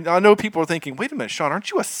 I know people are thinking, wait a minute, Sean, aren't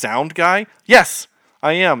you a sound guy? Yes,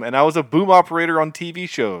 I am, and I was a boom operator on TV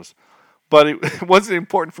shows. But it wasn't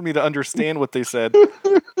important for me to understand what they said.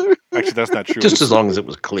 Actually, that's not true. Just as long as it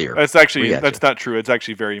was clear. That's not true. It's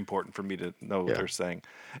actually very important for me to know what they're saying.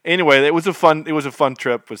 Anyway, it was a fun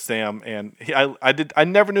trip with Sam, and I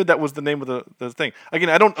never knew that was the name of the thing. Again,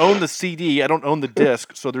 I don't own the CD, I don't own the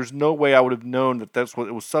disc, so there's no way I would have known that that's what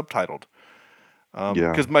it was subtitled.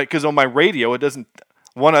 Because on my radio, it doesn't.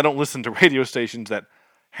 One, I don't listen to radio stations that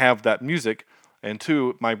have that music. And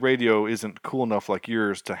two, my radio isn't cool enough like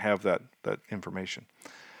yours to have that information.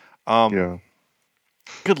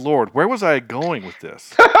 Good Lord, where was I going with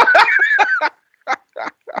this?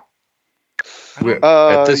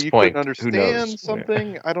 At this point, understand who knows?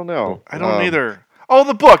 Something? I don't know. I don't either. Oh,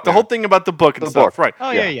 the book. The whole thing about the book and stuff. Right. Oh,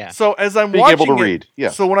 yeah. So as I'm being watching able to read. Yeah.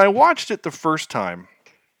 So when I watched it the first time,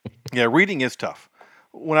 reading is tough.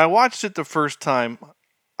 When I watched it the first time,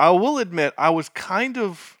 I will admit I was kind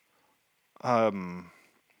of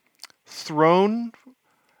thrown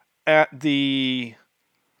at the.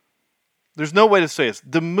 There's no way to say this.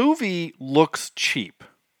 The movie looks cheap.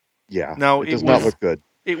 Yeah. Now it does not look good.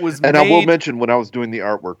 It was, and I will mention when I was doing the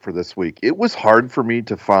artwork for this week, it was hard for me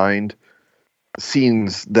to find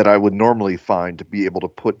scenes that I would normally find to be able to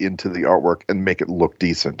put into the artwork and make it look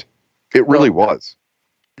decent. It really was.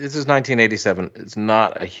 This is 1987. It's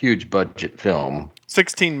not a huge budget film.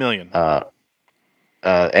 $16 million.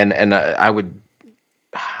 And I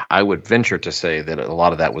would venture to say that a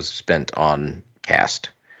lot of that was spent on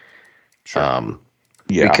cast. Sure.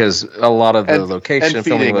 Because a lot of the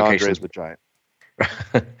filming locations, the Giant.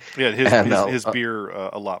 his beer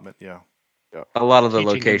allotment. Yeah. A lot of the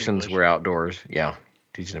locations were outdoors. Yeah,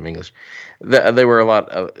 teaching them English. They were a lot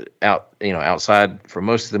outside for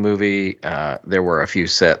most of the movie. There were a few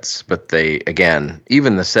sets, but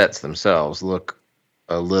even the sets themselves look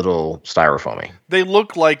a little styrofoamy. They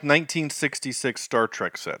look like 1966 Star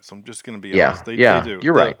Trek sets. I'm just going to be honest. They do.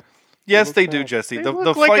 You're right. Yes, they do, Jesse. They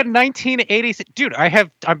look like a 1986. Dude,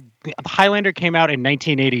 Highlander came out in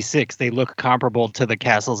 1986. They look comparable to the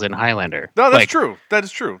castles in Highlander. No, that's true. That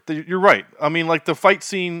is true. You're right. I mean, like the fight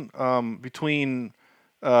scene between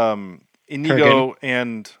Inigo Kurgan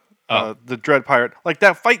and the Dread Pirate, like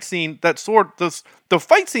that fight scene, that sword, the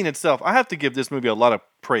fight scene itself. I have to give this movie a lot of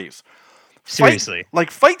praise. Seriously,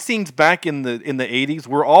 fight scenes back in the 80s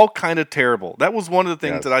were all kind of terrible. That was one of the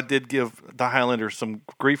things that I did give the Highlanders some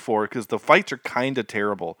grief for, because the fights are kind of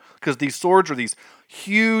terrible. Because these swords are these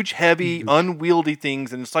huge, heavy, unwieldy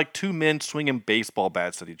things, and it's like two men swinging baseball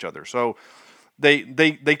bats at each other. So they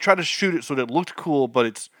try to shoot it so that it looked cool,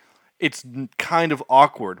 but it's kind of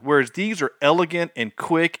awkward. Whereas these are elegant and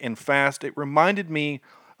quick and fast. It reminded me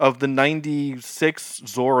of the 96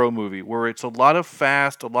 Zorro movie, where it's a lot of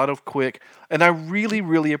fast, a lot of quick, and I really,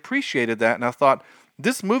 really appreciated that. And I thought,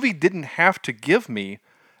 this movie didn't have to give me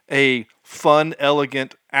a fun,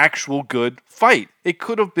 elegant, actual good fight. It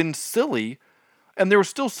could have been silly, and there was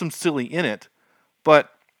still some silly in it,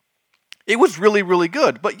 but it was really, really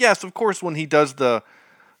good. But yes, of course, when he does the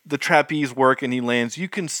trapeze work and he lands, you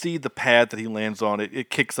can see the pad that he lands on. It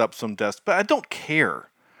kicks up some dust, but I don't care.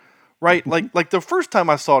 Right? Like the first time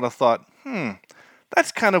I saw it, I thought,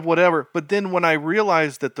 that's kind of whatever. But then when I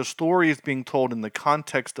realized that the story is being told in the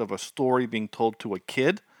context of a story being told to a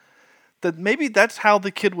kid, that maybe that's how the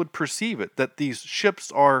kid would perceive it, that these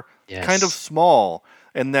ships are kind of small,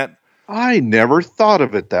 and that... I never thought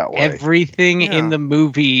of it that way. Everything in the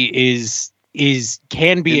movie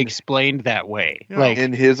can be explained that way. Yeah. Like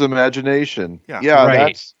in his imagination. Yeah,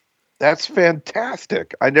 right. That's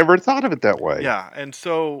fantastic. I never thought of it that way. Yeah, and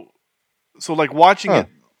so like watching it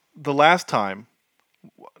the last time,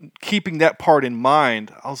 keeping that part in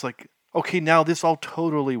mind, I was like, okay, now this all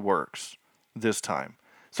totally works this time.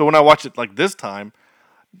 So when I watched it like this time,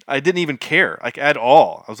 I didn't even care, like at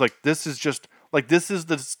all. I was like, this is just like, this is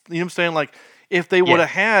the, you know what I'm saying? Like if they would have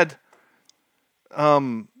had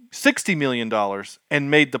 $60 million and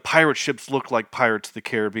made the pirate ships look like Pirates of the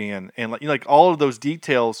Caribbean, and like all of those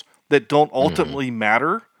details that don't ultimately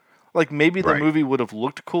matter, like maybe the movie would have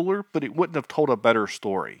looked cooler, but it wouldn't have told a better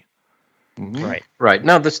story. Mm-hmm. Right.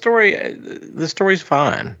 No, the story's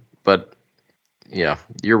fine, but yeah,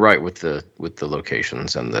 you're right with the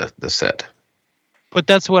locations and the set. But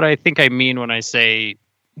that's what I think I mean when I say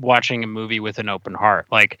watching a movie with an open heart.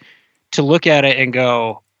 Like, to look at it and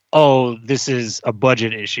go, oh, this is a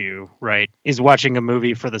budget issue, right, is watching a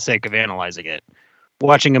movie for the sake of analyzing it.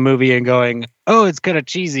 Watching a movie and going, oh, it's kind of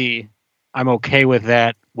cheesy, I'm okay with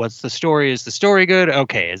that. What's the story? Is the story good?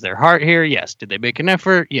 Okay. Is there heart here? Yes. Did they make an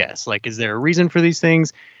effort? Yes. Like, is there a reason for these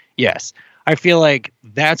things? Yes. I feel like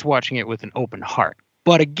that's watching it with an open heart.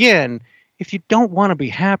 But again, if you don't want to be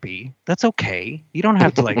happy, that's okay. You don't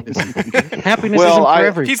have to like this. Happiness Well, isn't for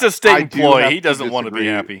everyone. He's a state employee. He doesn't want to be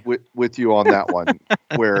disagree happy. with you on that one.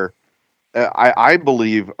 Where I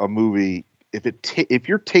believe a movie, if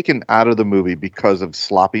you're taken out of the movie because of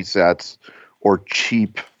sloppy sets or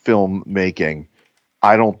cheap film making,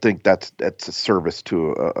 I don't think that's a service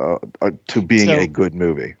to being a good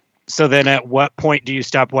movie. So then, at what point do you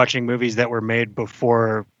stop watching movies that were made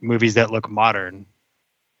before movies that look modern?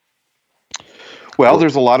 Well,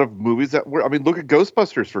 there's a lot of movies that were. I mean, look at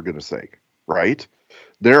Ghostbusters, for goodness sake, right?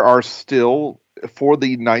 There are still, for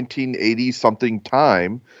the 1980 something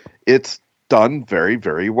time, it's done very,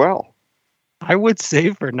 very well. I would say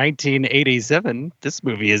for 1987, this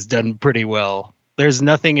movie is done pretty well. There's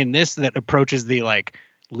nothing in this that approaches the like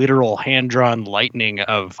literal hand-drawn lightning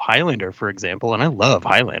of Highlander, for example, and I love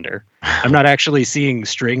Highlander. I'm not actually seeing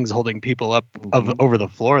strings holding people up over the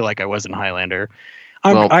floor like I was in Highlander.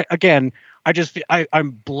 I'm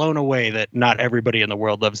blown away that not everybody in the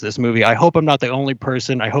world loves this movie. I hope I'm not the only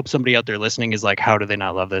person. I hope somebody out there listening is like, how do they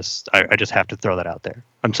not love this? I just have to throw that out there.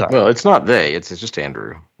 I'm sorry. Well, it's not they. It's just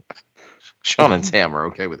Andrew. Sean and Sam are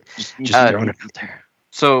okay with it. Just throwing it out there.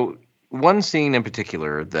 So one scene in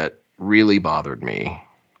particular that really bothered me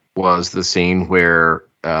was the scene where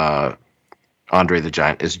Andre the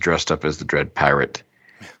Giant is dressed up as the Dread Pirate,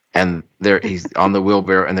 and he's on the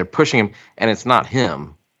wheelbarrow, and they're pushing him, and it's not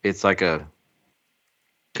him. It's like a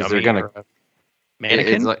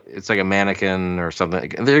mannequin. It's like a mannequin or something.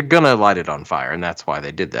 They're gonna light it on fire, and that's why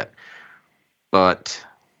they did that. But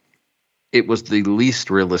it was the least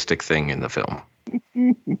realistic thing in the film.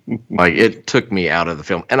 Like, it took me out of the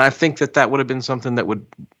film, and I think that would have been something that would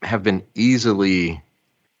have been easily.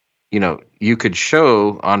 You could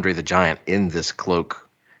show Andre the Giant in this cloak,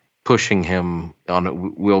 pushing him on a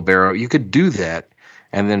wheelbarrow. You could do that,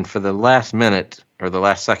 and then for the last minute or the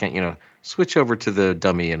last second, switch over to the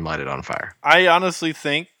dummy and light it on fire. I honestly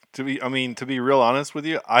think, to be real honest with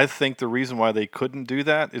you, I think the reason why they couldn't do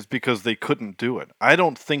that is because they couldn't do it. I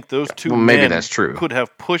don't think those two maybe men that's true. Could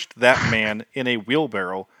have pushed that man in a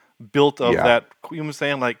wheelbarrow built of that. You know what I'm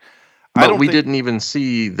saying? Like, but we didn't even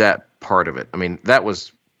see that part of it. I mean, that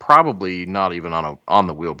was probably not even on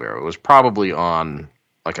the wheelbarrow. It was probably on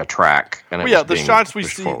like a track. And the shots we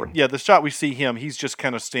see. Forward. Yeah, the shot we see him. He's just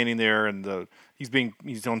kind of standing there, and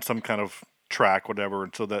he's on some kind of track, whatever,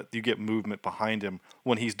 and so that you get movement behind him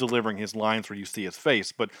when he's delivering his lines where you see his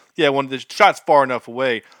face. But yeah, when the shot's far enough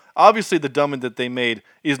away, obviously the dummy that they made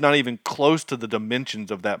is not even close to the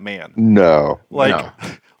dimensions of that man. No.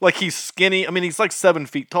 Like he's skinny. I mean, he's like 7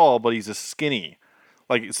 feet tall, but he's as skinny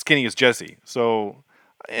as Jesse. So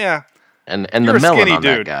yeah. And the melon on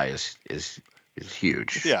that guy is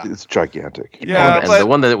huge. Yeah. It's gigantic. Yeah. And the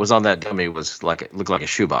one that was on that dummy looked like a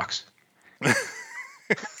shoebox.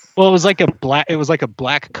 Well, it was like a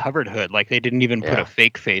black covered hood. Like they didn't even put a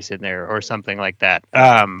fake face in there or something like that.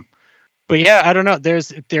 But yeah, I don't know.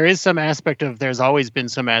 There's always been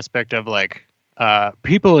some aspect of like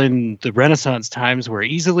people in the Renaissance times were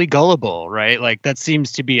easily gullible, right? Like that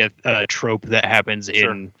seems to be a trope that happens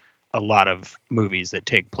in a lot of movies that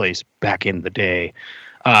take place back in the day.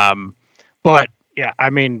 But yeah, I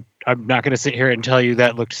mean, I'm not going to sit here and tell you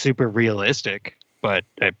that looked super realistic, but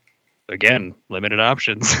again, limited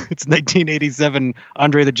options. It's 1987.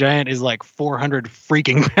 Andre the Giant is like 400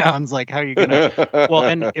 freaking pounds. Like, how are you going to... Well,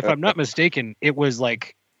 and if I'm not mistaken, it was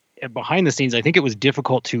like behind the scenes, I think it was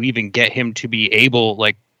difficult to even get him to be able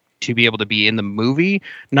to be in the movie.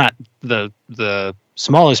 Not the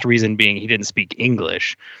smallest reason being he didn't speak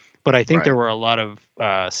English. But I think there were a lot of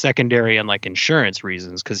secondary and like insurance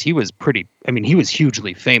reasons because he was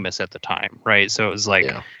hugely famous at the time, right? So it was like...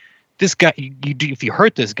 Yeah. This guy, if you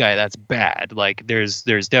hurt this guy, that's bad. Like there's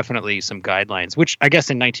definitely some guidelines, which I guess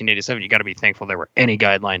in 1987 you got to be thankful there were any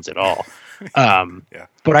guidelines at all. Yeah.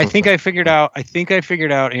 But I think I figured out,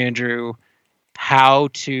 Andrew, how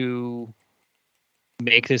to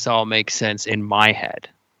make this all make sense in my head.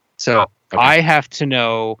 So I have to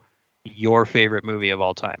know your favorite movie of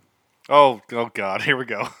all time. Oh God, here we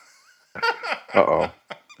go. Uh-oh.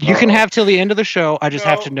 You can have till the end of the show. I just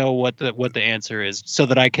have to know what the answer is so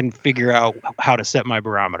that I can figure out how to set my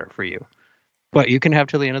barometer for you. But you can have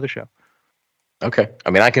till the end of the show. Okay. I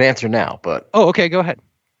mean, I can answer now, but... Oh, okay. Go ahead.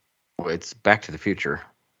 It's Back to the Future.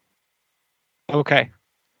 Okay.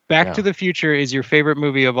 Back to the Future is your favorite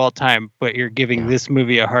movie of all time, but you're giving this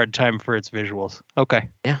movie a hard time for its visuals. Okay.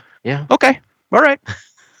 Yeah. Okay. All right.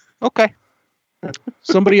 Okay.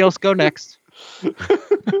 Somebody else go next.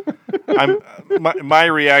 My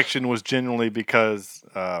reaction was genuinely because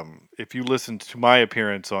if you listen to my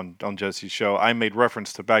appearance on Jesse's show, I made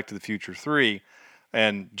reference to Back to the Future 3,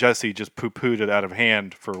 and Jesse just poo-pooed it out of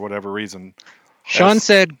hand for whatever reason. Sean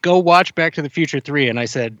said, "Go watch Back to the Future 3," and I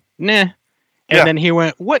said, "Nah." And then he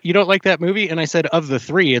went, "What? You don't like that movie?" And I said, "Of the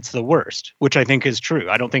three, it's the worst," which I think is true.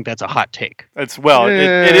 I don't think that's a hot take. It is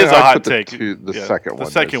a hot take. The second one.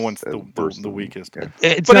 The second one's the weakest. Yeah.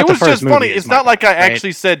 But it was just funny. It's not like I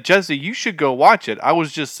actually said, Jesse, you should go watch it. I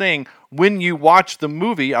was just saying, when you watch the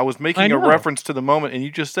movie, I was making a reference to the moment, and you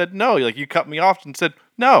just said no. Like, you cut me off and said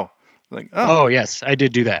no. Like, oh yes, I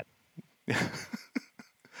did do that.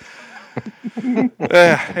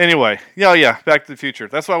 Anyway, yeah, Back to the Future.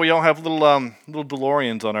 That's why we all have little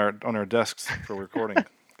DeLoreans on our desks for recording.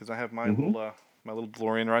 Because I have my little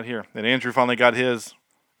DeLorean right here. And Andrew finally got his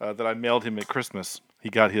that I mailed him at Christmas. He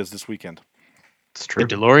got his this weekend. It's true.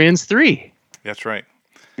 The DeLorean's 3. That's right.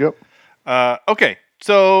 Yep. Okay,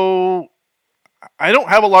 so I don't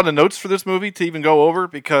have a lot of notes for this movie to even go over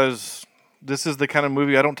because this is the kind of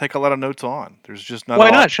movie I don't take a lot of notes on. There's just not. Why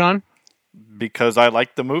not, Sean? Because I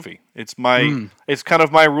like the movie. It's it's kind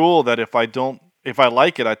of my rule that if I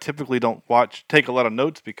like it, I typically don't take a lot of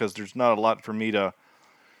notes because there's not a lot for me to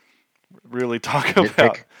really talk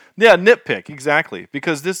about. Yeah, nitpick, exactly.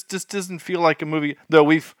 Because this just doesn't feel like a movie, though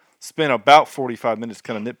we've spent about 45 minutes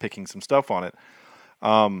kind of nitpicking some stuff on it.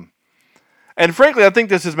 And frankly, I think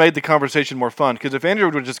this has made the conversation more fun because if Andrew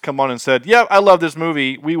would have just come on and said, "Yeah, I love this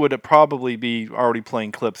movie," we would probably be already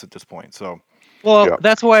playing clips at this point. So. Well,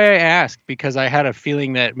 that's why I asked, because I had a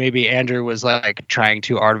feeling that maybe Andrew was like trying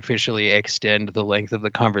to artificially extend the length of the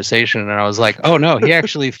conversation, and I was like, "Oh no, he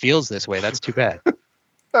actually feels this way. That's too bad."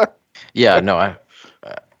 Yeah, no, I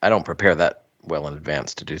don't prepare that well in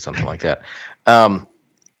advance to do something like that.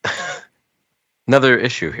 Another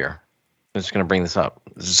issue here. I'm just going to bring this up.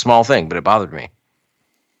 It's a small thing, but it bothered me.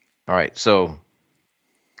 All right, so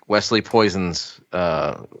Wesley poisons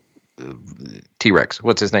T-Rex.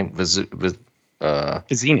 What's his name?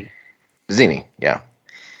 Vizzini. Vizzini, yeah.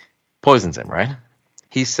 Poisons him, right?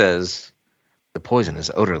 He says the poison is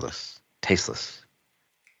odorless, tasteless,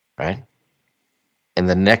 right? In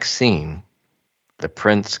the next scene, the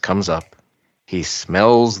prince comes up, he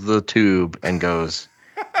smells the tube and goes,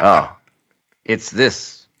 "Oh, it's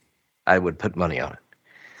this. I would put money on it."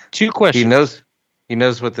 2 questions. He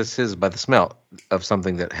knows what this is by the smell of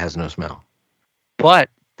something that has no smell. But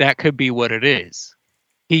that could be what it is.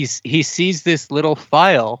 He sees this little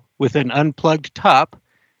phial with an unplugged top,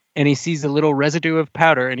 and he sees a little residue of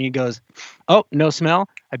powder, and he goes, "Oh, no smell?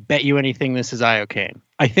 I bet you anything this is iocane."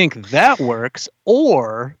 I think that works,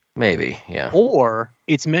 or... Maybe, yeah. Or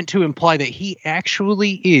it's meant to imply that he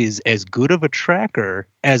actually is as good of a tracker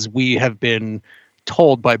as we have been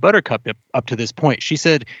told by Buttercup up to this point. She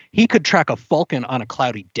said he could track a falcon on a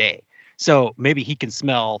cloudy day. So maybe he can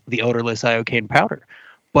smell the odorless iocane powder.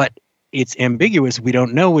 But it's ambiguous. We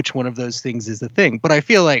don't know which one of those things is the thing. But I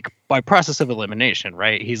feel like by process of elimination,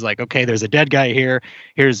 right? He's like, okay, there's a dead guy here.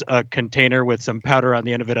 Here's a container with some powder on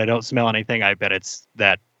the end of it. I don't smell anything. I bet it's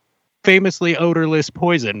that famously odorless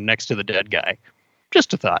poison next to the dead guy.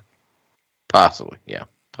 Just a thought. Possibly, yeah.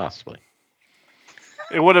 Possibly.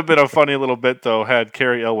 It would have been a funny little bit, though, had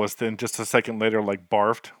Carrie Elwes then just a second later, like,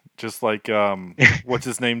 barfed. Just like, what's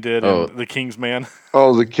his name did in The King's Man.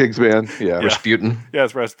 Oh, The King's Man, yeah. Rasputin. Yeah,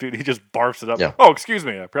 it's Rasputin. He just barfs it up. Yeah. Oh, excuse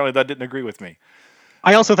me. Apparently that didn't agree with me.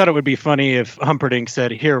 I also thought it would be funny if Humperdinck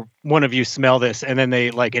said, "Here, one of you smell this," and then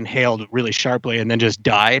they, like, inhaled really sharply and then just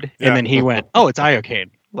died. Yeah. And then he went, "Oh, it's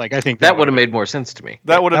iocane." Like, I think that would have made more sense to me.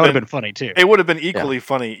 That would have been funny too. It would have been equally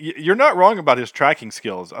funny. You're not wrong about his tracking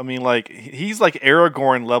skills. I mean, like, he's like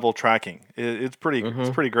Aragorn level tracking. It's pretty.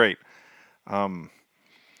 It's pretty great.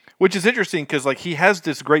 Which is interesting because, like, he has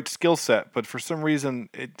this great skill set, but for some reason,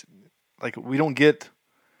 we don't get.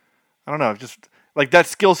 I don't know. Just like that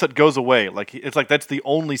skill set goes away. Like, it's like that's the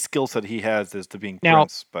only skill set he has is to being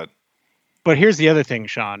prince. But here's the other thing,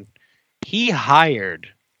 Sean. He hired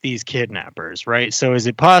these kidnappers, right? So is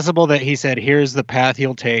it possible that he said, "Here's the path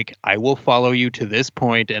you'll take. I will follow you to this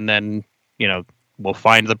point, and then, we'll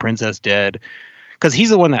find the princess dead," because he's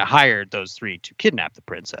the one that hired those 3 to kidnap the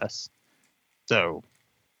princess. So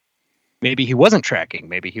maybe he wasn't tracking.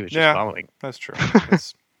 Maybe he was just following. That's true.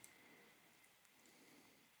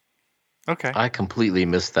 Okay. I completely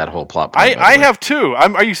missed that whole plot. I have too.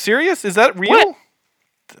 Are you serious? Is that real? What?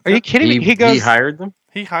 Are you kidding me? He hired them?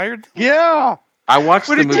 He hired them? Yeah. I watched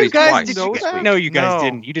the movie twice. No, you guys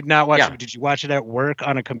didn't. You did not watch it. Did you watch it at work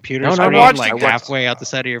on a computer screen, halfway out the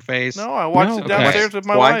side of your face? No, I watched it downstairs with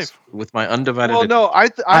my wife. With my undivided... Well, no, I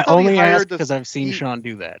only asked because I've seen Sean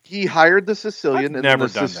do that. He hired the Sicilian, and then the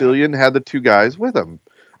Sicilian had the 2 guys with him.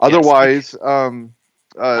 Otherwise,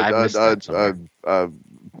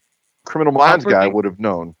 Criminal Minds guy would have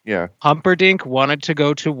known. Yeah. Humperdinck wanted to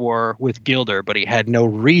go to war with Gilder, but he had no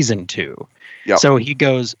reason to. Yep. So he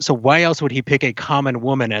goes, so why else would he pick a common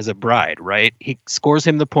woman as a bride, right? He scores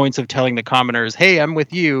him the points of telling the commoners, hey, I'm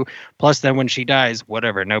with you. Plus then when she dies,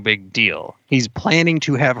 whatever, no big deal. He's planning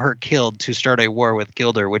to have her killed to start a war with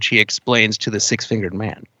Gilder, which he explains to the Six-Fingered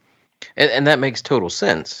Man. And that makes total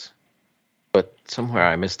sense. But somewhere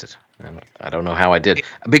I missed it. I don't know how I did.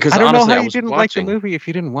 Because I don't honestly, know how I you was didn't watching. like the movie if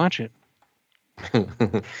you didn't watch it.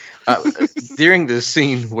 During the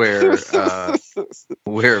scene where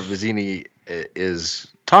Vizzini is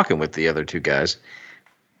talking with the other two guys,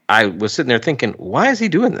 I was sitting there thinking, why is he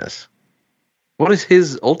doing this? What is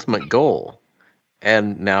his ultimate goal?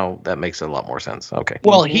 And now that makes a lot more sense. Okay.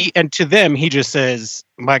 Well, to them, he just says,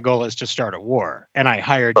 my goal is to start a war. And I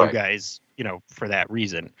hired you guys, for that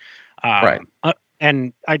reason. Right.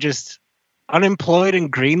 And I just, unemployed in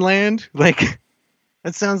Greenland, like,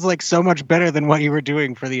 that sounds like so much better than what you were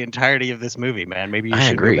doing for the entirety of this movie, man. Maybe you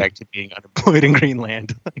should go back to being unemployed in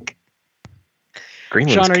Greenland. Like,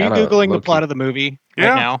 Greenland's Sean, are you Googling the plot of the movie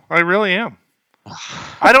right now? I really am.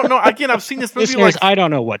 I don't know. Again, I've seen this movie. Listeners, I don't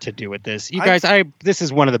know what to do with this. You guys, this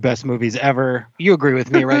is one of the best movies ever. You agree with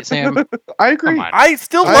me, right, Sam? I agree. I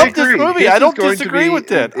still love this movie. I don't disagree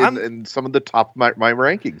with it. In some of the top my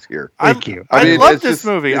rankings here. Thank you. I love this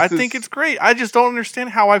movie. I think it's great. I just don't understand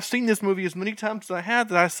how I've seen this movie as many times as I had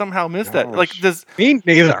that I somehow missed that. Like this. Me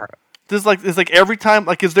neither. It's like every time,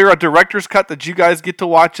 like, is there a director's cut that you guys get to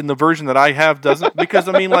watch and the version that I have doesn't? Because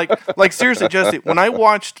I mean, like seriously, Jesse, when I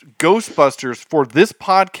watched Ghostbusters for this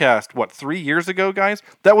podcast, 3 years ago, guys,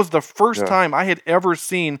 that was the first time I had ever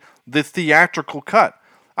seen the theatrical cut.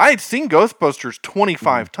 I had seen Ghostbusters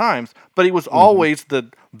 25 times, but it was always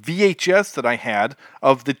the VHS that I had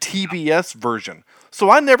of the TBS version. So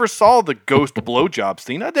I never saw the ghost blowjob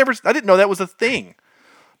scene. I didn't know that was a thing.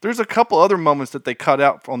 There's a couple other moments that they cut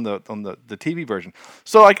out on the TV version.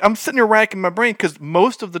 So I'm sitting here racking my brain because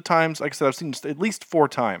most of the times, like I said, I've seen this at least 4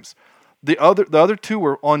 times. The other 2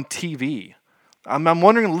 were on TV. I'm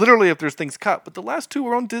wondering literally if there's things cut, but the last 2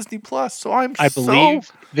 were on Disney Plus. So I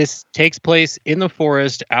believe this takes place in the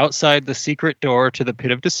forest outside the secret door to the Pit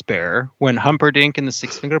of Despair when Humperdinck and the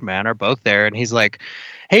Six-Fingered Man are both there, and he's like,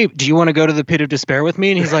 hey, do you want to go to the Pit of Despair with me?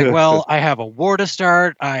 And he's like, well, I have a war to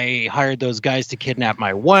start. I hired those guys to kidnap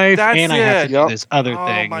my wife, I have to do this other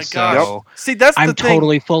thing. My so see, that's I'm the thing.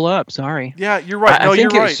 Totally full up. Sorry. Yeah, you're right. I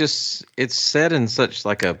think you're it's said in such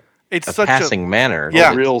like a such passing manner.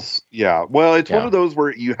 Yeah. Well, it's one of those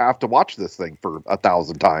where you have to watch this thing for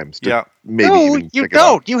 1,000 times. Maybe no, even you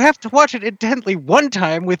don't. You have to watch it intently one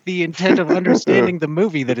time with the intent of understanding the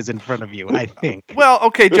movie that is in front of you, I think. Well,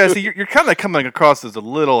 okay, Jesse, you're kind of coming across as a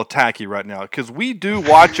little tacky right now because we do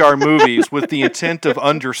watch our movies with the intent of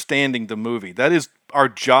understanding the movie. That is our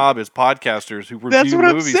job as podcasters who review movies. That's what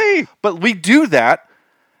movies. I'm saying. But we do that.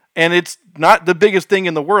 And it's not the biggest thing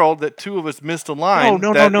in the world that 2 of us missed a line.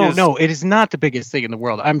 No. It is not the biggest thing in the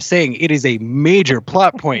world. I'm saying it is a major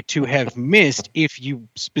plot point to have missed if you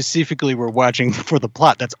specifically were watching for the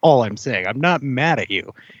plot. That's all I'm saying. I'm not mad at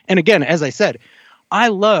you. And again, as I said, I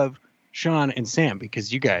love Sean and Sam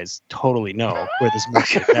because you guys totally know where this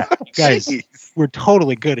movie is at. You guys, we're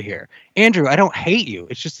totally good here. Andrew, I don't hate you.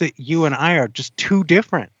 It's just that you and I are just too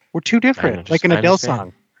different. We're too different, like an Adele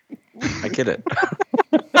song. I get it.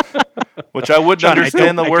 Which I wouldn't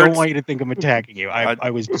understand the words. I don't want you to think I'm attacking you. I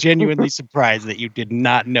was genuinely surprised that you did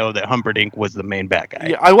not know that Humperdinck was the main bad guy.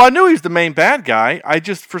 Yeah, I knew he was the main bad guy. I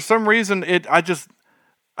just, for some reason,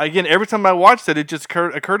 again, every time I watched it, it just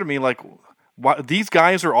occurred to me like, these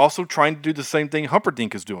guys are also trying to do the same thing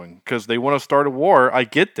Humperdinck is doing because they want to start a war. I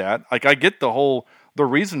get that. Like, I get the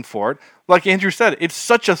reason for it. Like Andrew said, it's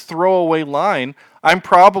such a throwaway line. I'm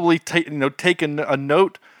probably taking a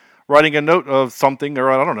note. Writing a note of something, or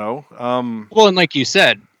I don't know. Well, and like you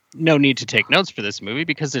said, no need to take notes for this movie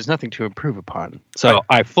because there's nothing to improve upon. So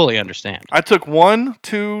I fully understand. I took 1,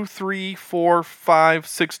 2, 3, 4, 5,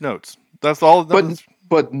 6 notes. That's all.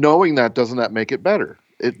 But knowing that, doesn't that make it better?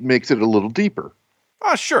 It makes it a little deeper.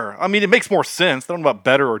 Sure. I mean, it makes more sense. I don't know about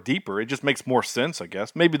better or deeper. It just makes more sense, I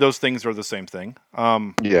guess. Maybe those things are the same thing.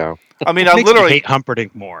 Yeah. I mean, I literally hate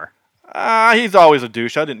Humperdinck more. He's always a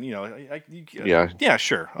douche. I didn't, Yeah,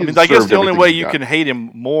 sure. I mean, I guess the only way you can hate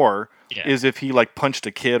him more is if he punched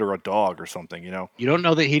a kid or a dog or something. You don't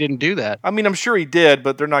know that he didn't do that. I mean, I'm sure he did,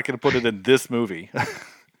 but they're not going to put it in this movie.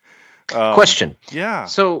 Question. Yeah.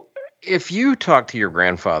 So, if you talk to your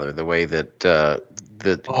grandfather the way that the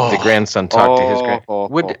grandson talked to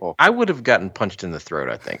his I would have gotten punched in the throat,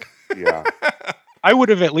 I think. Yeah. I would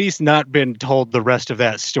have at least not been told the rest of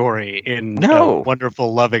that story in a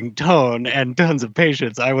wonderful, loving tone and tons of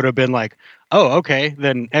patience. I would have been like, oh, okay,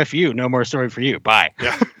 then F you. No more story for you. Bye.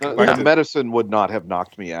 Yeah. The medicine would not have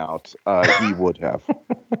knocked me out. He would have.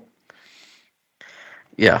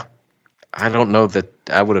 Yeah. I don't know that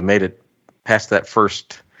I would have made it past that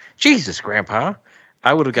first. Jesus, Grandpa.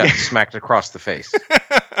 I would have gotten smacked across the face.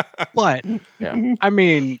 But, Yeah. I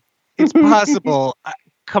mean, it's possible.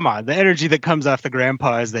 Come on, the energy that comes off the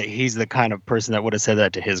grandpa is that he's the kind of person that would have said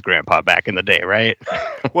that to his grandpa back in the day, right?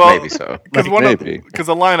 Well, maybe so. Because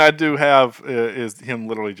the line I do have is him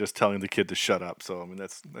literally just telling the kid to shut up. So I mean,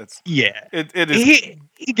 that's yeah. It is.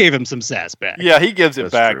 He gave him some sass back. Yeah, he gives it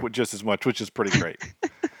That's back true. with just as much, which is pretty great.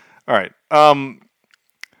 All right.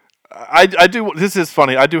 I do. This is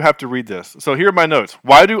funny. I do have to read this. So here are my notes.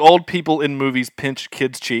 Why do old people in movies pinch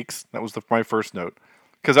kids' cheeks? That was my first note.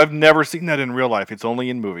 Because I've never seen that in real life. It's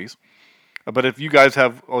only in movies. But if you guys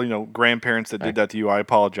have, grandparents that did that to you, I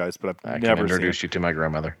apologize. But I I've can never introduce you to my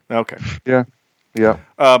grandmother. Okay. Yeah.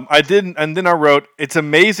 I didn't, and then I wrote, it's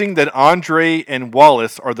amazing that Andre and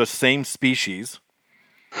Wallace are the same species.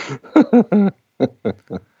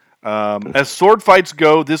 As sword fights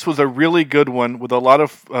go, this was a really good one with a lot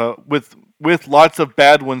of with lots of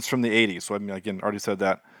bad ones from the 80s. So I mean, again, already said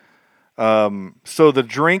that. So the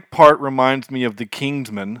drink part reminds me of The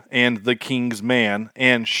Kingsman and The King's Man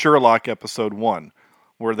and Sherlock episode 1,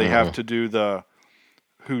 where they have to do the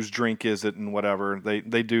whose drink is it and whatever.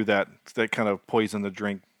 They do that kind of poison the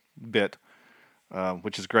drink bit,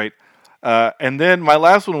 which is great. And then my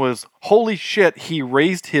last one was, holy shit, he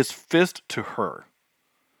raised his fist to her.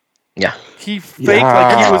 Yeah. He faked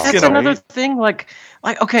like he was That's gonna. another thing. Like,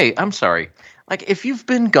 okay, I'm sorry. Like, if you've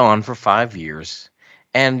been gone for 5 years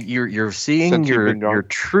and you're seeing Since you've been your gone.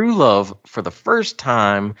 true love for the first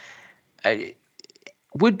time,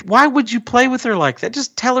 why would you play with her like that?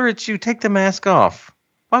 Just tell her it's you. Take the mask off.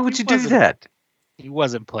 Why would you do that? He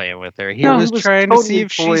wasn't playing with her. He No, was trying to see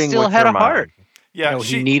if she still had a heart. Yeah,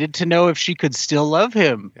 He needed to know if she could still love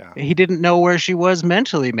him. Yeah. He didn't know where she was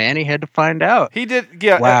mentally, man. He had to find out. He did.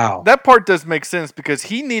 Yeah. Wow. That part does make sense because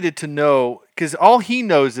he needed to know, because all he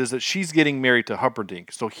knows is that she's getting married to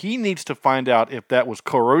Humperdinck. So he needs to find out if that was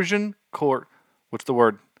coercion. What's the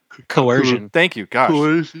word? Coercion. Thank you. Gosh.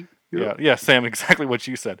 Coercion. Yeah, Sam, exactly what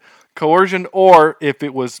you said. Coercion, or if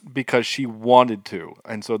it was because she wanted to.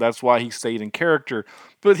 And so that's why he stayed in character.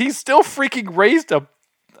 But he still freaking raised a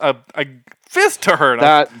fist to her.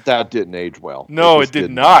 That didn't age well. No, just it did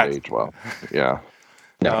did not. age well. Yeah.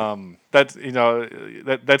 That's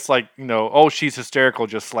that's like, oh, she's hysterical,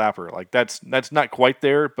 just slap her. Like that's not quite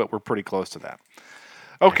there, but we're pretty close to that.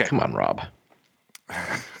 Okay. Come on, Rob.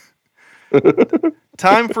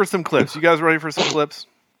 Time for some clips. You guys ready for some clips?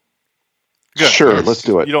 Good. Sure, let's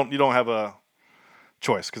do it. You don't have a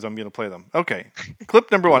choice because I'm going to play them. Okay.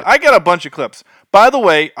 Clip number 1. I got a bunch of clips. By the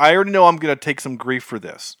way, I already know I'm going to take some grief for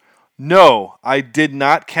this. No, I did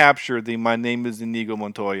not capture the "My name is Inigo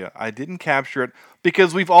Montoya." I didn't capture it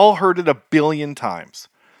because we've all heard it a billion times.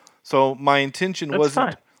 So my intention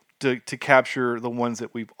wasn't to capture the ones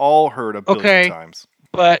that we've all heard a billion times.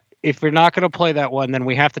 But if we're not going to play that one, then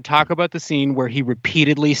we have to talk about the scene where he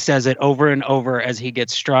repeatedly says it over and over as he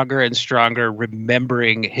gets stronger and stronger,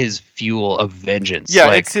 remembering his fuel of vengeance.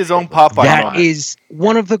 Yeah, it's his own Popeye That moment. is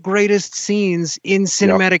one of the greatest scenes in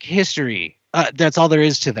cinematic history. That's all there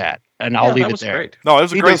is to that, and I'll leave it there. Great. No, it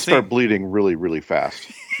was a He great does start scene. bleeding really, really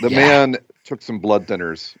fast. The man took some blood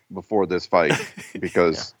thinners before this fight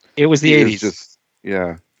because It was the he 80s. is just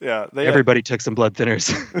Yeah, Everybody took some blood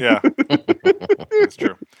thinners. Yeah, that's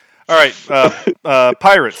true. All right,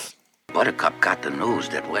 pirates. Buttercup got the news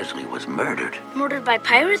that Wesley was murdered. Murdered by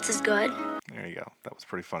pirates is good. There you go. That was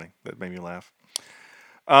pretty funny. That made me laugh.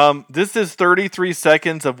 This is 33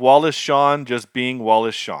 seconds of Wallace Shawn just being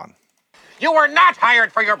Wallace Shawn. You were not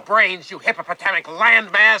hired for your brains, you hippopotamic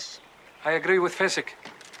landmass. I agree with Physic.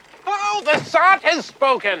 Oh, the sot has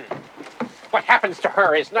spoken. What happens to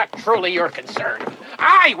her is not truly your concern.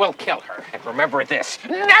 I will kill her. And remember this.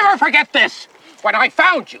 Never forget this. When I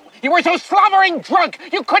found you, you were so slobbering drunk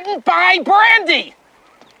you couldn't buy brandy.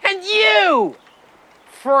 And you,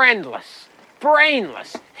 friendless,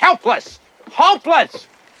 brainless, helpless, hopeless.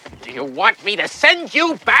 Do you want me to send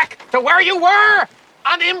you back to where you were?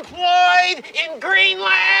 Unemployed in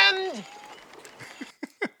Greenland?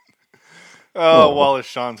 Oh, Wallace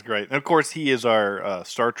Shawn's great. And of course, he is our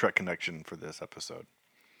Star Trek connection for this episode.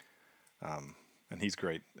 And he's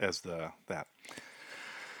great as that.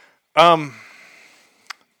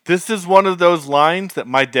 This is one of those lines that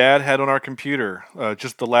my dad had on our computer,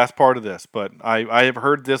 just the last part of this. But I have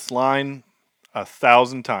heard this line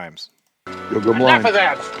 1,000 times. You'll go Enough blind. of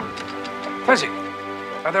that! Fuzzy,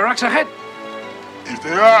 are there rocks ahead? If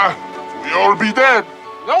they are, we all be dead.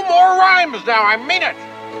 No more rhymes now, I mean it!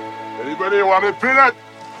 Anybody want a peanut?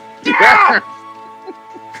 Yeah!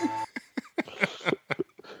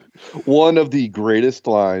 One of the greatest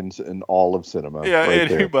lines in all of cinema. Yeah, right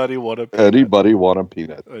there. anybody want a peanut? Anybody want a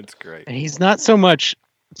peanut? That's great. And he's not so much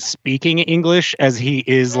speaking English as he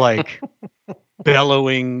is like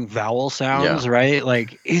bellowing vowel sounds, right?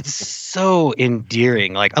 Like it's so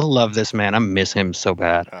endearing. Like I love this man. I miss him so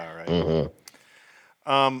bad. All right.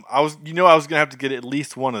 Mm-hmm. I was gonna have to get at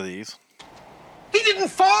least one of these. He didn't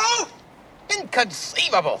fall?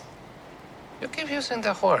 Inconceivable! You keep using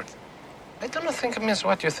the word. I don't think it means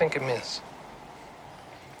what you think it means.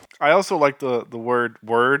 I also like the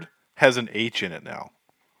word has an H in it now.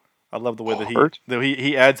 I love the way that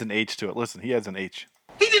he adds an H to it. Listen, he adds an H.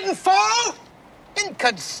 He didn't fall?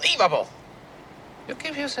 Inconceivable! You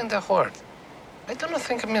keep using the word. I don't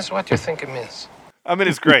think it means what you think it means. I mean,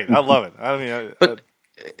 it's great. I love it. I mean, but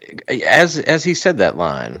as he said that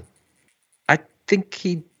line, I think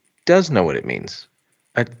he does know what it means.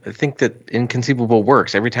 I think that inconceivable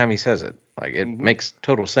works every time he says it. Like it makes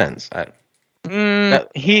total sense. I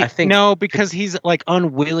think no, because he's like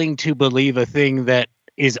unwilling to believe a thing that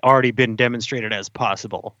is already been demonstrated as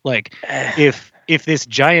possible. Like if this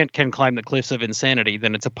giant can climb the cliffs of insanity,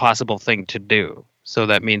 then it's a possible thing to do. So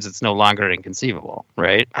that means it's no longer inconceivable,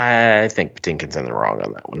 right? I think Tinkin's in the wrong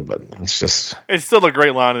on that one, but it's still a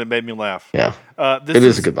great line and it made me laugh. Yeah. It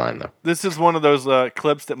is a good line though. This is one of those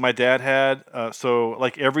clips that my dad had. So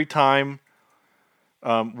like every time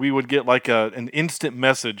we would get like an instant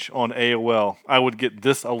message on AOL, I would get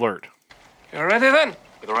this alert. You ready then?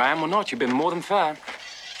 Whether I am or not, you've been more than fair.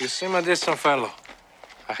 You seem a decent fellow.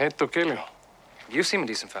 I hate to kill you. You seem a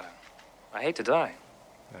decent fellow. I hate to die.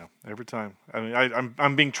 Yeah, every time. I mean,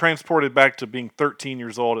 I'm being transported back to being 13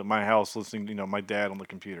 years old at my house, listening to my dad on the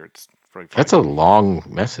computer. It's very funny. That's a long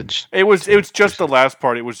message. It was just the last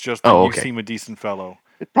part. It was just you seem a decent fellow.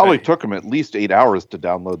 It probably took him at least 8 hours to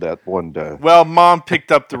download that one day. Well, Mom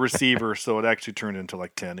picked up the receiver, so it actually turned into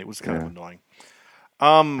like 10. It was kind of annoying.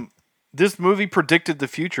 This movie predicted the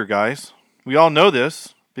future, guys. We all know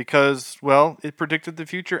this because, well, it predicted the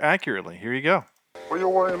future accurately. Here you go. Why you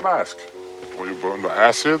wearing a mask? Were you burned by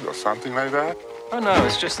acid or something like that? Oh, no,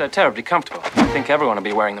 it's just they're terribly comfortable. I think everyone will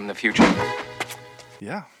be wearing them in the future.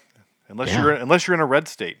 Yeah. Unless you're in a red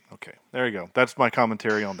state. Okay, there you go. That's my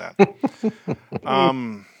commentary on that.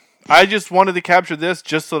 I just wanted to capture this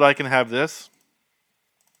just so that I can have this.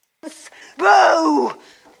 Boo!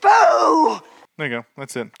 Boo! There you go.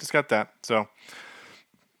 That's it. Just got that. So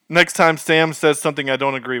next time Sam says something I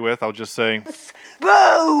don't agree with, I'll just say,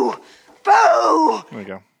 Boo! Boo! There you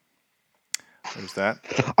go. There's that.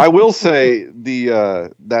 I will say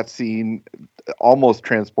that scene almost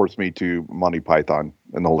transports me to Monty Python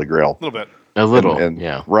and the Holy Grail. A little bit. A little,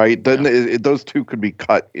 yeah. Right? Then those two could be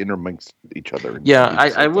cut intermixed each other. Yeah,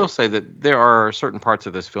 I will say that there are certain parts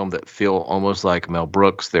of this film that feel almost like Mel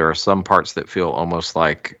Brooks. There are some parts that feel almost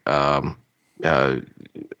like Monty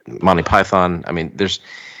Python. I mean, there's...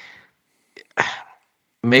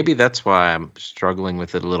 Maybe that's why I'm struggling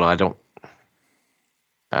with it a little. I don't...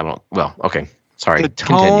 Well, okay. Sorry. The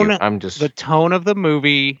tone, continue. The tone of the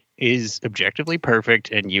movie is objectively perfect,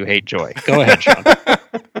 and you hate joy. Go ahead, Sean.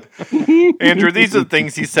 Andrew, these are the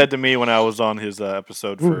things he said to me when I was on his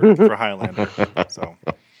episode for Highlander. So,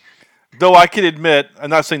 though I can admit, I'm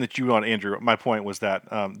not saying that you on Andrew. My point was that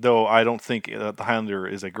though I don't think The Highlander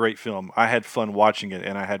is a great film, I had fun watching it,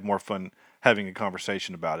 and I had more fun having a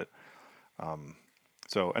conversation about it. And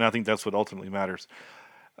I think that's what ultimately matters.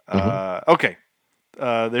 Okay,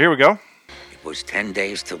 here we go. It was 10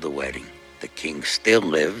 days till the wedding. The king still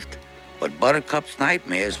lived, but Buttercup's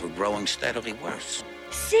nightmares were growing steadily worse.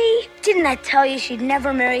 See? Didn't I tell you she'd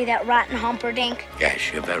never marry that rotten Humperdinck?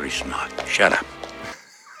 Yes, you're very smart. Shut up.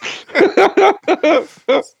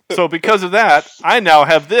 So because of that, I now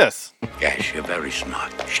have this. Yes, you're very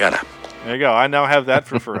smart. Shut up. There you go. I now have that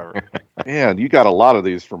for forever. Man, you got a lot of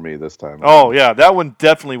these from me this time. Oh, yeah. That one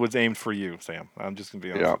definitely was aimed for you, Sam. I'm just going to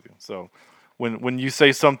be honest with you. So when you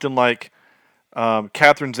say something like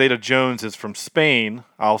Catherine Zeta-Jones is from Spain,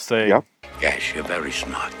 I'll say... Yep. Yes, you're very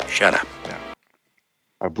smart. Shut up. Yeah.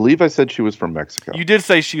 I believe I said she was from Mexico. You did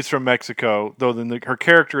say she's from Mexico, though her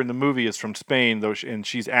character in the movie is from Spain, and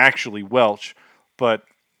she's actually Welsh. But,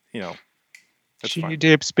 she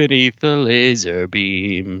dips beneath the laser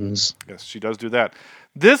beams. Yes, she does do that.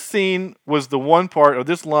 This scene was the one part, or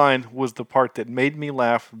this line was the part that made me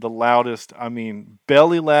laugh the loudest. I mean,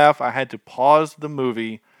 belly laugh. I had to pause the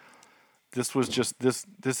movie. This was just, this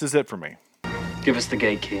is it for me. Give us the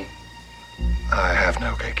gate key. I have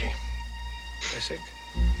no gate key. Basic.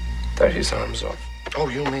 30 arms off. Oh,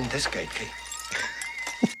 you mean this gate key?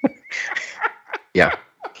 Yeah.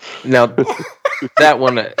 Now that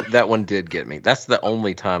one did get me. That's the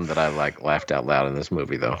only time that I laughed out loud in this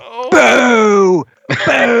movie, though. Boo!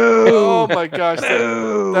 Boo! Oh my gosh,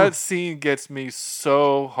 that scene gets me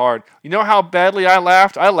so hard. You know how badly I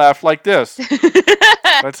laughed? I laughed like this.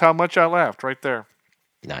 That's how much I laughed right there.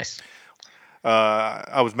 Nice.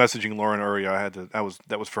 I was messaging Lauren earlier.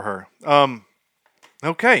 That was for her.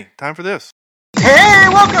 Okay, time for this. Hey,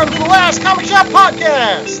 welcome to the Last Comic Shop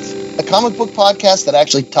Podcast, a comic book podcast that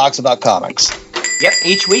actually talks about comics. Yep,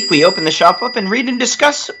 each week we open the shop up and read and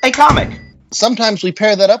discuss a comic. Sometimes we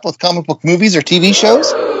pair that up with comic book movies or TV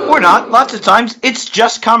shows. Or not. Lots of times it's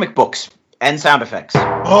just comic books and sound effects.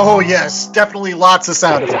 Oh, yes, definitely lots of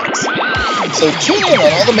sound effects. So tune in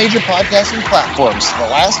on all the major podcasting platforms for the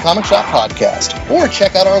Last Comic Shop Podcast, or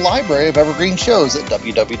check out our library of evergreen shows at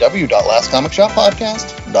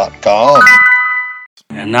www.lastcomicshoppodcast.com.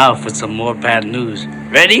 And now for some more bad news.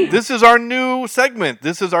 Ready? This is our new segment.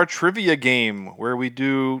 This is our trivia game where we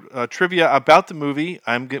do trivia about the movie.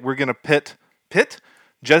 We're going to pit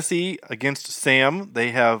Jesse against Sam.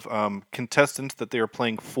 They have contestants that they are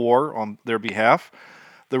playing for on their behalf.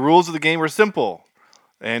 The rules of the game are simple.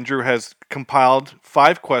 Andrew has compiled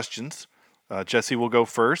 5 questions. Jesse will go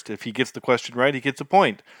first. If he gets the question right, he gets a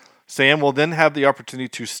point. Sam will then have the opportunity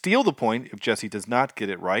to steal the point if Jesse does not get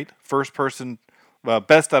it right. First person,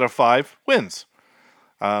 best out of 5, wins.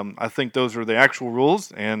 I think those are the actual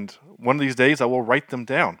rules, and one of these days I will write them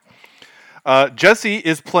down. Jesse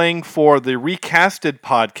is playing for the Recasted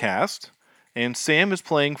podcast, and Sam is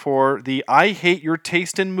playing for the I Hate Your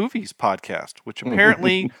Taste in Movies podcast, which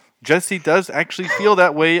apparently Jesse does actually feel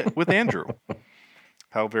that way with Andrew.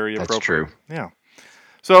 How very appropriate. That's true. Yeah.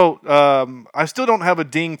 So I still don't have a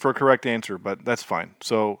ding for a correct answer, but that's fine.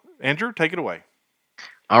 So Andrew, take it away.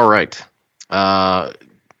 All right. So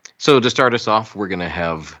to start us off, we're going to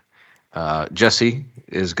have Jesse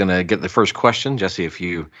is going to get the first question. Jesse, if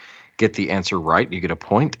you get the answer right, you get a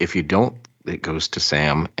point. If you don't, it goes to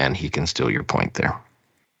Sam, and he can steal your point there.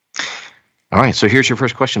 All right, so here's your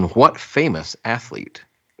first question. What famous athlete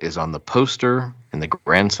is on the poster in the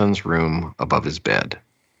grandson's room above his bed?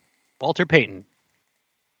 Walter Payton.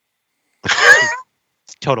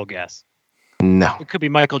 It's total guess. No. It could be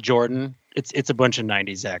Michael Jordan. It's a bunch of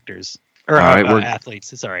 90s actors. Or right,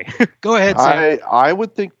 athletes, sorry. Go ahead, Sam. I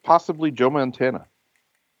would think possibly Joe Montana.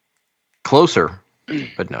 Closer,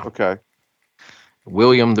 but no. Okay.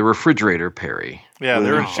 William the Refrigerator Perry. Yeah,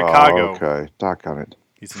 they're in Chicago. Okay, doc on it.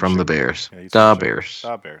 From the Bears. Yeah, the Bears.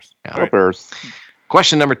 The Bears. Yeah. The Bears.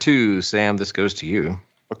 Question number 2, Sam, this goes to you.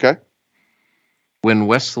 Okay. When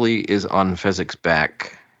Wesley is on Fezzik's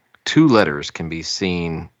back, 2 letters can be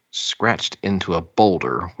seen scratched into a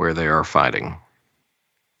boulder where they are fighting.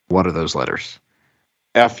 What are those letters?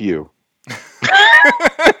 F-U.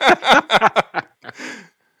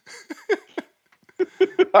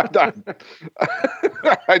 I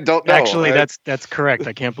don't know. Actually, that's correct.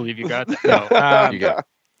 I can't believe you got that. No, you got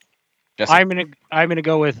it. I'm gonna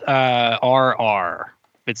go with RR.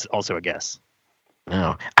 It's also a guess.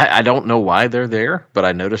 No, I don't know why they're there, but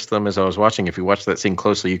I noticed them as I was watching. If you watch that scene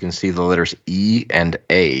closely, you can see the letters E and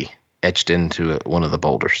A etched into one of the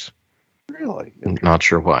boulders. Really? I'm not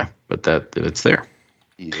sure why, but it's there.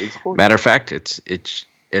 Matter of fact, it's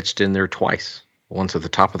etched in there twice. Once at the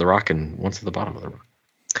top of the rock and once at the bottom of the rock.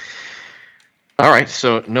 All right,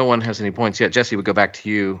 so no one has any points yet. Jesse, we go back to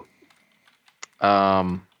you.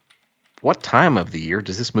 What time of the year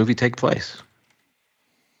does this movie take place?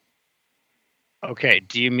 Okay,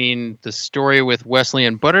 do you mean the story with Wesley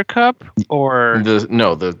and Buttercup, or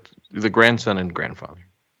the grandson and grandfather?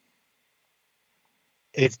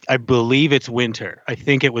 I believe it's winter. I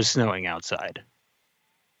think it was snowing outside.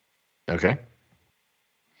 Okay.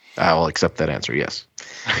 I will accept that answer, yes.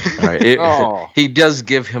 All right. He does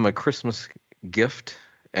give him a Christmas gift,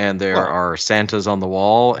 and there are Santas on the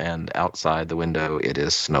wall, and outside the window it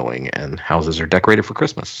is snowing, and houses are decorated for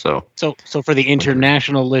Christmas. So for the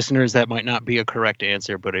international listeners, that might not be a correct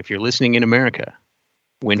answer, but if you're listening in America,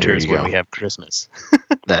 winter is where we have Christmas.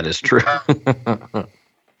 That is true.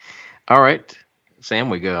 All right, Sam,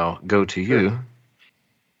 we go to you.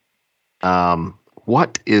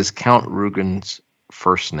 What is Count Rugen's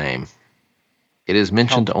first name? It is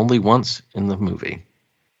mentioned only once in the movie.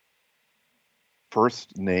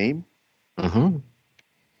 First name? Mm-hmm.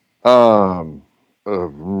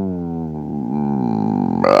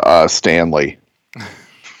 Stanley.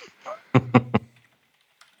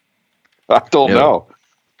 I don't know.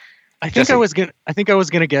 I think I was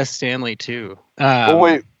gonna guess Stanley too.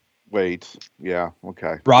 Wait, Wait. Yeah.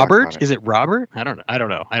 Okay. Robert? Is it Robert? I don't know.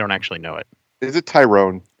 I don't actually know it. Is it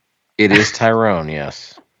Tyrone? It is Tyrone.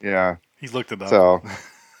 Yes. Yeah. He looked it up. So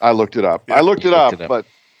I looked it up. Yeah. I looked it up, but.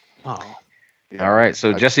 Oh. Yeah, all right.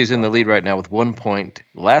 So Jesse's in the lead right now with 1 point.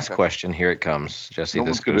 Last question. Here it comes. Jesse, no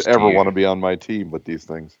this one's going goes to ever you. want to be on my team with these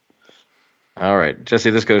things. All right,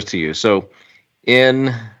 Jesse, this goes to you. So,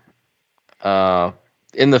 in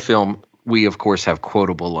the film, we of course have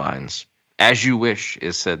quotable lines. "As you wish"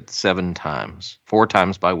 is said 7 times, 4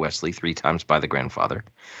 times by Wesley, 3 times by the grandfather.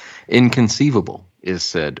 "Inconceivable" is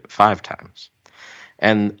said 5 times,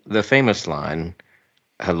 and the famous line,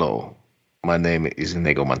 "Hello, my name is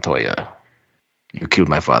Inigo Montoya. You killed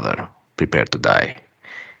my father. Prepare to die,"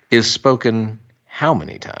 is spoken how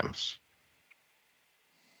many times?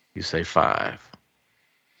 You say 5.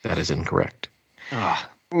 That is incorrect.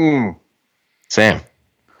 Sam.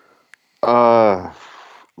 I'm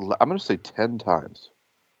going to say 10 times.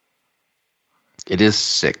 It is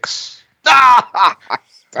 6.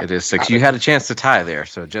 It is 6. You had a chance to tie there,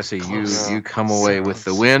 so Jesse, you come away with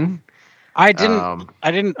the win. I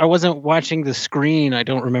wasn't watching the screen. I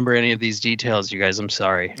don't remember any of these details, you guys. I'm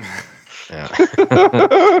sorry.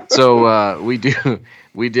 Yeah. So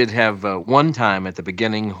we did have one time at the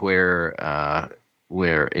beginning where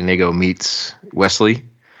Inigo meets Wesley,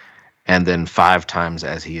 and then 5 times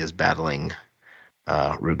as he is battling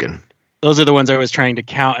Rugen. Those are the ones I was trying to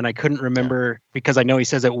count, and I couldn't remember because I know he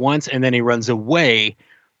says it once and then he runs away,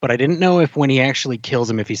 but I didn't know if when he actually kills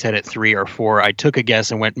him, if he said it 3 or 4. I took a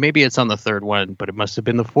guess and went, maybe it's on the 3rd one, but it must have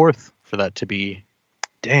been the 4th for that to be.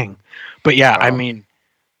 Dang. But yeah, I mean,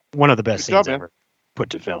 one of the best scenes ever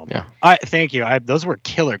put to film. Yeah. Thank you. Those were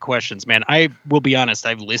killer questions, man. I will be honest.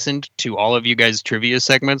 I've listened to all of you guys' trivia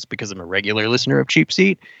segments because I'm a regular listener of Cheap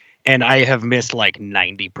Seat, and I have missed like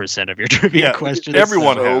 90% of your trivia questions.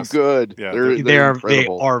 Everyone so good. Yeah, they are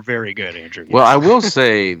very good, Andrew. Well, I will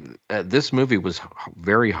say this movie was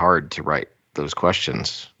very hard to write those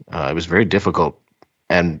questions. It was very difficult,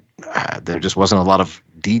 and there just wasn't a lot of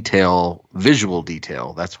visual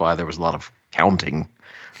detail. That's why there was a lot of counting.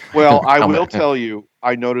 Well, I will tell you,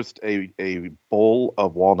 I noticed a bowl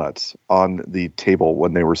of walnuts on the table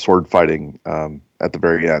when they were sword fighting at the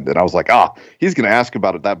very end, and I was like, he's going to ask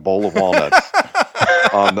about that bowl of walnuts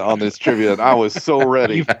on this trivia, and I was so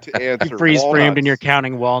ready to answer. You freeze framed and you're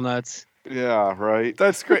counting walnuts. Yeah, right.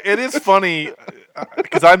 That's great. It is funny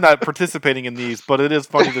because I'm not participating in these, but it is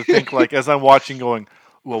funny to think like as I'm watching, going,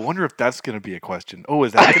 well, I wonder if that's going to be a question. Oh,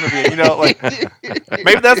 is that going to be? Like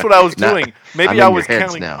maybe that's what I was doing. Maybe I was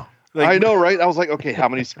counting. Now. Like, I know, right? I was like, okay, how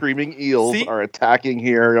many screaming eels are attacking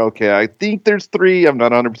here? Okay, I think there's 3. I'm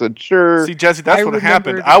not 100% sure. See, Jesse, that's what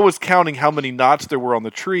happened. I was counting how many knots there were on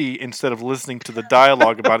the tree instead of listening to the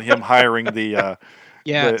dialogue about him hiring the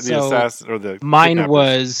assassin or the. Mine kidnappers.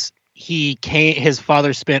 was his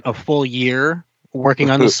father spent a full year working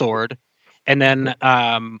on the sword. And then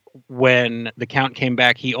when the count came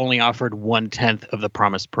back, he only offered 1/10 of the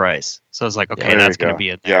promised price. So I was like, okay, that's going to be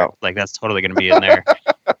in there. Yeah. Like, that's totally going to be in there.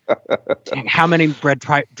 How many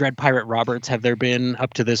Dread Pirate Roberts have there been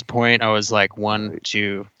up to this point? I was like 1,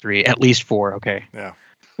 2, 3, at least 4. Okay. Yeah.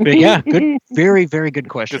 But yeah, good, very, very good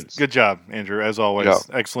questions. Good job, Andrew, as always. Yeah.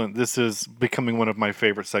 Excellent. This is becoming one of my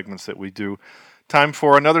favorite segments that we do. Time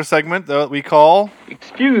for another segment that we call...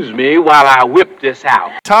 Excuse me while I whip this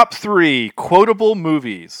out. Top 3 quotable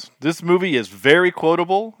movies. This movie is very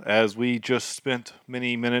quotable, as we just spent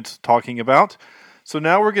many minutes talking about. So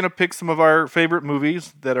now we're going to pick some of our favorite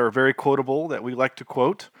movies that are very quotable, that we like to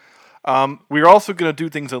quote. We're also going to do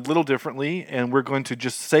things a little differently, and we're going to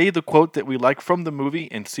just say the quote that we like from the movie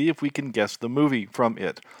and see if we can guess the movie from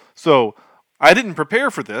it. So... I didn't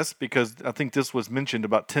prepare for this because I think this was mentioned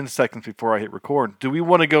about 10 seconds before I hit record. Do we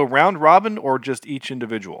want to go round robin or just each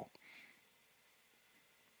individual?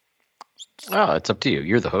 Oh, it's up to you.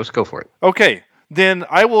 You're the host. Go for it. Okay. Then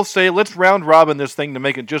I will say let's round robin this thing to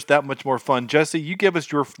make it just that much more fun. Jesse, you give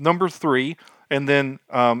us your number 3, and then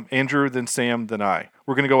Andrew, then Sam, then I.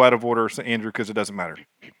 We're going to go out of order, so Andrew, because it doesn't matter.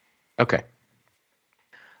 Okay.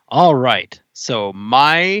 All right. So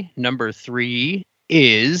my number 3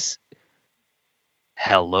 is...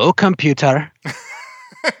 Hello, computer.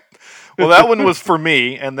 Well, that one was for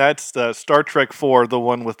me, and that's Star Trek 4, the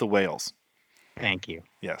one with the whales. Thank you.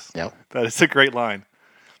 Yes. Yep. That is a great line.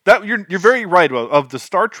 That you're very right. Of the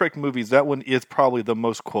Star Trek movies, that one is probably the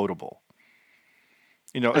most quotable.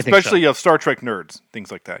 Especially of Star Trek nerds,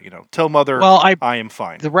 things like that. Tell Mother, I am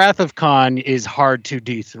fine. The Wrath of Khan is hard to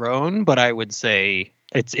dethrone, but I would say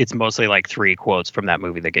it's mostly like 3 quotes from that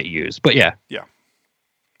movie that get used. But yeah. Yeah.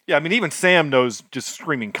 Yeah, I mean, even Sam knows just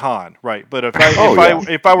screaming Khan, right? But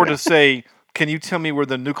if I were to say can you tell me where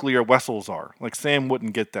the nuclear vessels are? Like Sam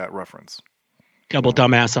wouldn't get that reference. Double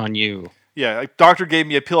dumbass on you. Yeah, like doctor gave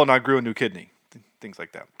me a pill and I grew a new kidney. Things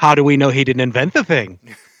like that. How do we know he didn't invent the thing?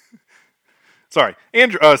 Sorry,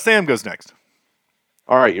 Andrew. Sam goes next.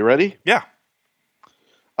 All right, you ready? Yeah.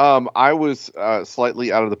 I was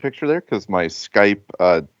slightly out of the picture there because my Skype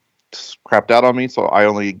crapped out on me, so I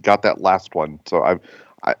only got that last one. So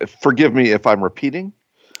forgive me if I'm repeating.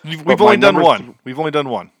 We've only done one. We've only done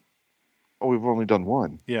one. Oh, we've only done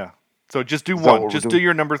one. Yeah. So just do one. Just do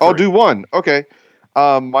your number 3. Oh, do one. Okay.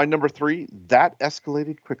 My number 3, that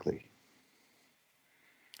escalated quickly.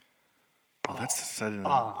 Oh, that's said in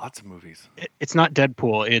lots of movies. It's not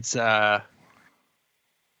Deadpool. It's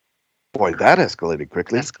Boy, that escalated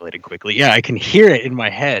quickly. Yeah, I can hear it in my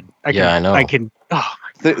head. I know. I can. Oh,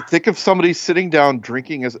 think of somebody sitting down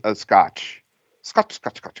drinking a scotch. Scotch.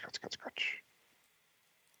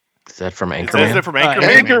 Is that from Anchorman? Is it from Anchorman?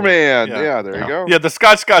 Anchorman. Yeah, there you go. Yeah, the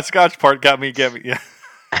scotch part got me. Yeah.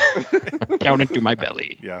 Down into my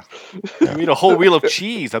belly. Yeah. You eat a whole wheel of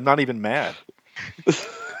cheese. I'm not even mad.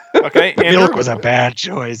 Okay, Andrew. Milk was a bad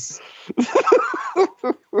choice.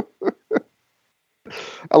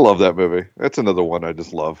 I love that movie. That's another one I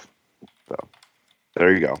just love. So,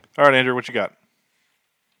 there you go. All right, Andrew, what you got?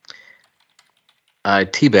 I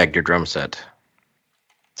teabagged your drum set.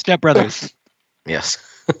 Step Brothers. Yes.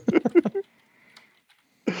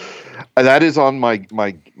 That is on my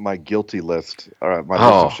guilty list. My list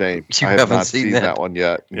of shame. I have not seen that one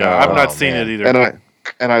yet. Yeah, no. I've not seen it either.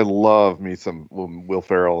 And I love me some Will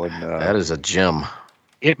Ferrell and that is a gem.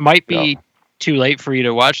 It might be too late for you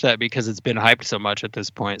to watch that because it's been hyped so much at this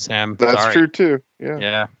point, Sam. That's true too.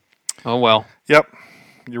 Yeah. Oh well. Yep.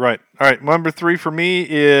 You're right. All right. Number 3 for me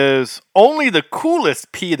is only the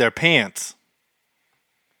coolest pee their pants.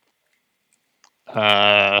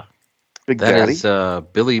 Big that Daddy? is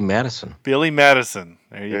Billy Madison. Billy Madison.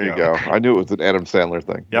 There you go. I knew it was an Adam Sandler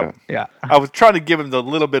thing. Yep. Yeah. I was trying to give him the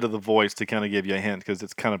little bit of the voice to kind of give you a hint because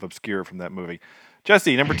it's kind of obscure from that movie.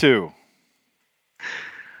 Jesse, number 2.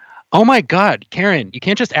 Oh my God, Karen! You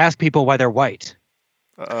can't just ask people why they're white.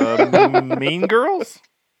 Mean Girls.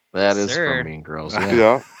 That is from Mean Girls.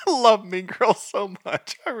 Yeah. I love Mean Girls so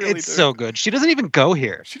much. I really do. It's so good. She doesn't even go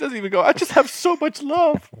here. She doesn't even go. I just have so much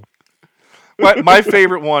love. My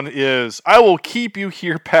favorite one is, I will keep you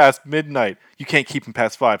here past midnight. You can't keep him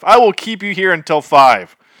past 5. I will keep you here until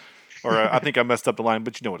 5. Or I think I messed up the line,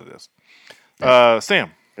 but you know what it is.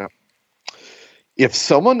 Sam. Yeah. If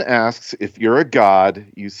someone asks if you're a god,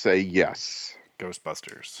 you say yes.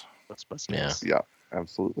 Ghostbusters. Yeah,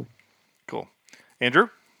 absolutely. Cool. Andrew?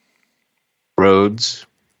 Roads.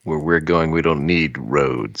 Where we're going, we don't need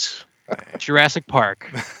roads. Jurassic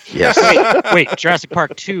Park. Yes. Wait. Jurassic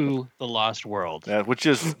Park 2, The Lost World. Which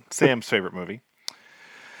is Sam's favorite movie.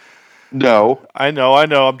 No. I know.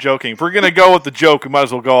 I'm joking. If we're going to go with the joke, we might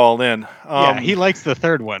as well go all in. Yeah, he likes the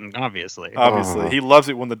third one, obviously. He loves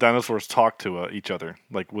it when the dinosaurs talk to each other,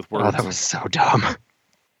 like with words. Oh, that was so dumb.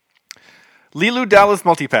 Lilu Dallas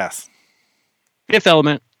Multipass. Fifth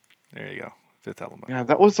Element. There you go. Fifth Element. Yeah,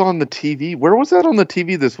 that was on the TV. Where was that on the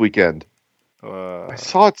TV this weekend? I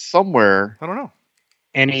saw it somewhere. I don't know.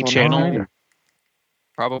 Any channel?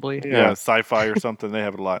 Probably. Yeah, Sci-Fi or something. They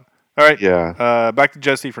have it a lot. All right. Yeah. Back to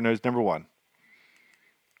Jesse for number 1.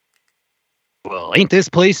 Well, ain't this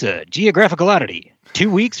place a geographical oddity?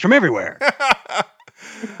 2 weeks from everywhere.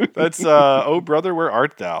 That's Oh Brother, Where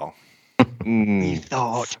Art Thou? We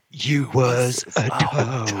thought you was a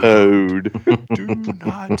toad.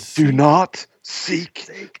 Do not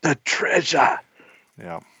seek the treasure.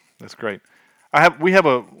 Yeah, that's great.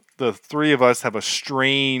 The 3 of us have a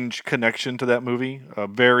strange connection to that movie, a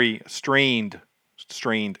very strained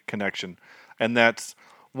connection, and that's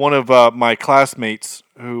one of my classmates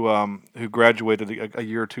who graduated a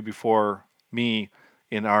year or 2 before me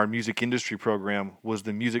in our music industry program was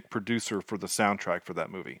the music producer for the soundtrack for that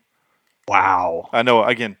movie. Wow. I know,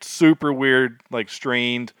 again, super weird, like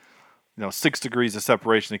strained, 6 degrees of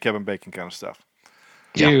separation to Kevin Bacon kind of stuff.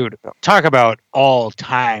 Dude, talk about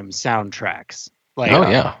all-time soundtracks. Like,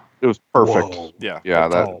 it was perfect. Whoa. Yeah,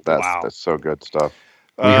 that's so good stuff.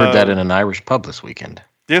 We heard that in an Irish pub this weekend.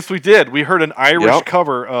 Yes, we did. We heard an Irish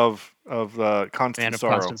cover of Constant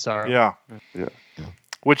Sorrow. Constant Sorrow. Yeah.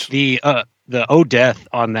 Which the "Oh Death"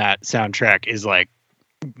 on that soundtrack is like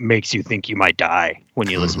makes you think you might die when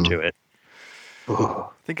you listen to it. I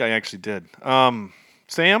think I actually did.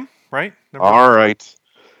 Sam, right? All right.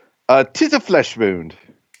 'Tis a Flesh Wound.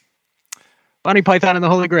 Monty Python and the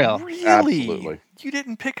Holy Grail. Really? Absolutely. You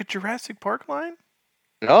didn't pick a Jurassic Park line?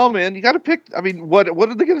 No, man. You got to pick. I mean, what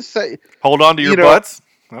are they going to say? Hold on to your butts?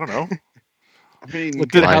 I don't know. I mean,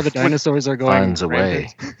 look at how the dinosaurs are going. Finds a way.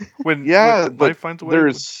 When but life finds a way.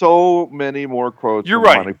 there's so many more quotes. You're from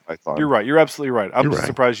right. Monty Python. You're right. You're absolutely right. I'm You're just right.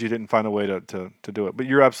 surprised you didn't find a way to do it. But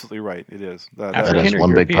you're absolutely right. It is. That is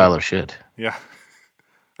one big pile of shit. Yeah.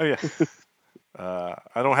 Oh yeah.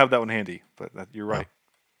 I don't have that one handy, but you're right.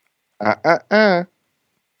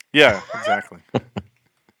 Yeah, exactly.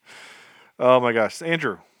 Oh my gosh,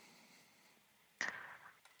 Andrew.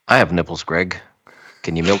 I have nipples, Greg.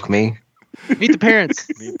 Can you milk me? Meet the parents.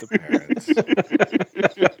 Meet the parents.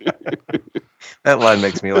 That line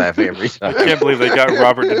makes me laugh every time. I can't believe they got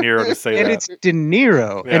Robert De Niro to say And that. it's De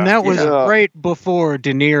Niro. Yeah. And that was right before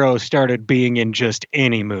De Niro started being in just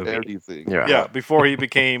any movie. Anything. Yeah, before he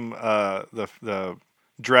became the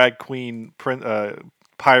drag queen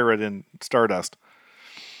pirate in Stardust.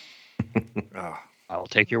 I'll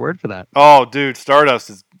take your word for that. Oh, dude, Stardust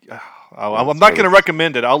is. I'm not going to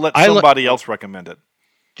recommend it. I'll let somebody else recommend it.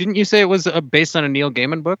 Didn't you say it was based on a Neil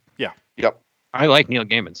Gaiman book? Yeah. Yep. I like Neil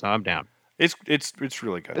Gaiman, so I'm down. It's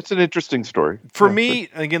really good. It's an interesting story. For me,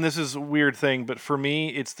 again, this is a weird thing, but for me,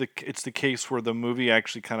 it's the case where the movie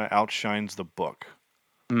actually kind of outshines the book.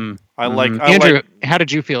 Andrew, how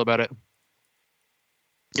did you feel about it?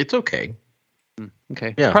 It's okay.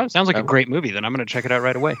 Okay. Yeah. Probably sounds like a great movie. Then I'm going to check it out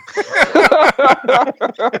right away.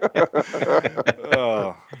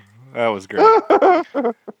 Oh, that was great.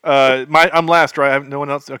 I'm last, right? I have no one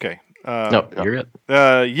else. Okay. No, you're it.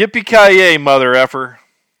 Yippee-ki-yay, mother effer.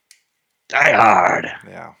 Die Hard.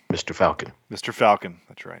 Yeah. Mr. Falcon. Mr. Falcon.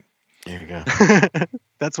 That's right. There you go.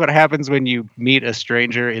 That's what happens when you meet a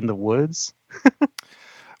stranger in the woods.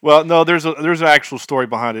 Well, no, there's an actual story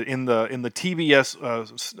behind it. In the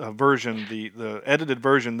TBS version, the edited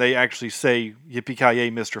version, they actually say "Yippee-ki-yay,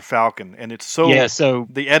 Mr. Falcon," and it's so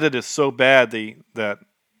the edit is so bad that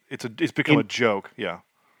it's become a joke. Yeah.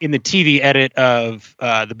 In the TV edit of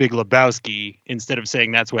The Big Lebowski, instead of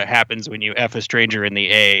saying that's what happens when you F a stranger in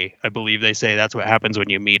the A, I believe they say that's what happens when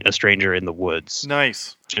you meet a stranger in the woods.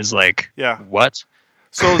 Nice. Which is like, yeah, what?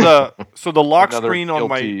 So the lock Another screen on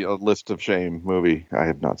my list of shame movie I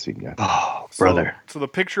have not seen yet. Oh, brother! So the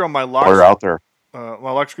picture on my lock We're out there.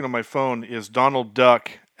 My lock screen on my phone is Donald Duck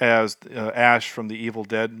as Ash from the Evil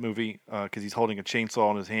Dead movie because he's holding a chainsaw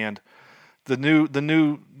in his hand. The new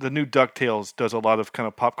DuckTales does a lot of kind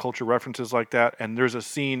of pop culture references like that, and there's a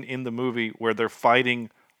scene in the movie where they're fighting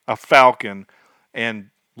a falcon, and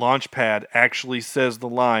Launchpad actually says the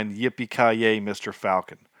line "Yippee-ki-yay, Mr.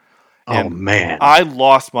 Falcon." Oh, man. I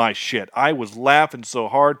lost my shit. I was laughing so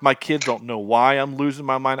hard. My kids don't know why I'm losing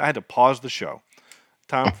my mind. I had to pause the show.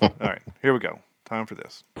 All right, here we go. Time for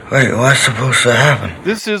this. Wait, what's supposed to happen?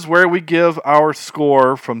 This is where we give our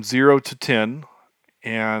score from 0 to 10.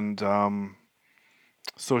 And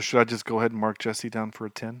so should I just go ahead and mark Jesse down for a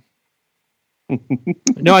 10?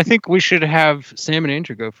 No, I think we should have Sam and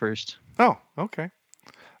Andrew go first. Oh, okay.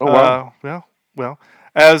 Oh, wow. Well,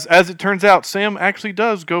 as it turns out, Sam actually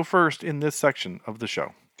does go first in this section of the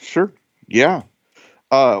show. Sure. Yeah.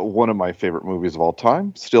 One of my favorite movies of all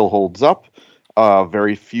time. Still holds up.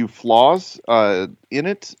 Very few flaws in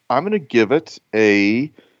it. I'm going to give it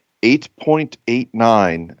a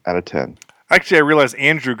 8.89 out of 10. Actually, I realize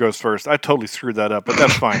Andrew goes first. I totally screwed that up, but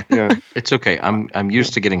that's fine. Yeah, it's okay. I'm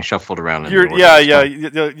used to getting shuffled around. Yeah.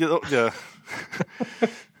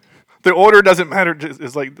 The order doesn't matter.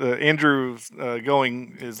 It's like Andrew's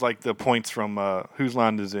going is like the points from Whose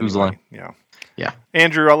Line Is It? Whose Line? Yeah. Yeah.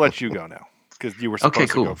 Andrew, I'll let you go now because you were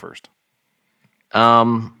supposed to go first.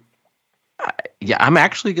 I'm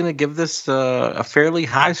actually going to give this a fairly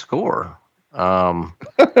high score. Now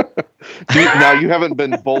you haven't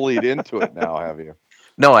been bullied into it now, have you?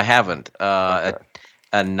 No, I haven't. A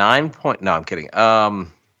 9 point. No, I'm kidding.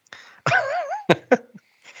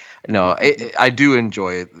 No, I do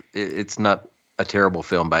enjoy it. It's not a terrible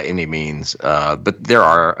film by any means, but there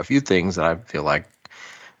are a few things that I feel like,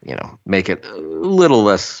 make it a little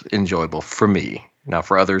less enjoyable for me. Now,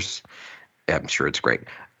 for others, I'm sure it's great.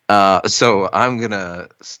 So I'm gonna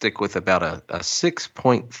stick with about a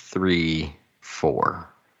 6.34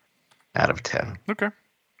 out of 10. Okay.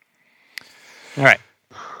 All right,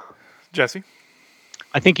 Jesse.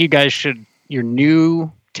 I think you guys should your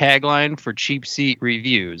new tagline for Cheap Seat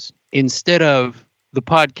Reviews, instead of the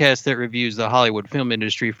podcast that reviews the Hollywood film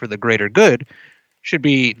industry for the greater good, should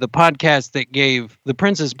be the podcast that gave The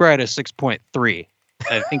Princess Bride a 6.3.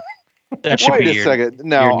 I think that should be your. Wait a second.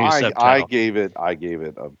 No, your new I subtitle. gave it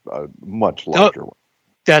a much larger one.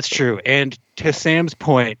 That's true. And to Sam's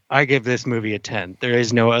point, I give this movie a 10. There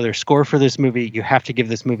is no other score for this movie. You have to give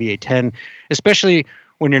this movie a 10, especially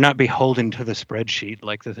when you're not beholden to the spreadsheet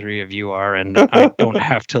like the three of you are, and I don't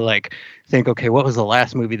have to like think, okay, what was the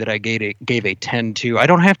last movie that I gave a 10 to? I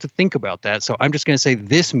don't have to think about that. So I'm just going to say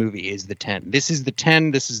this movie is the 10. This is the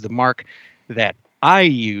 10. This is the mark that I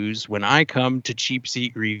use when I come to Cheap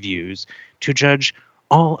Seat Reviews to judge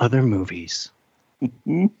all other movies.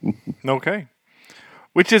 Okay.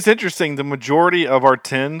 Which is interesting. The majority of our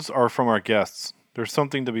 10s are from our guests. There's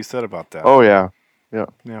something to be said about that. Oh, yeah. Yeah.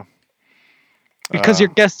 Yeah. Because your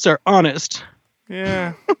guests are honest.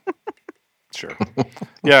 Yeah. Sure.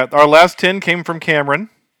 Yeah, our last 10 came from Cameron.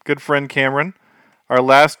 Good friend Cameron. Our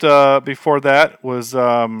last before that was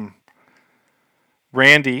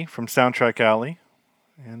Randy from Soundtrack Alley.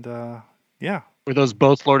 And yeah. Were those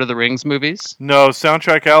both Lord of the Rings movies? No,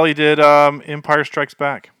 Soundtrack Alley did Empire Strikes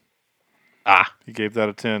Back. Ah. He gave that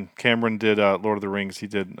a 10. Cameron did Lord of the Rings. He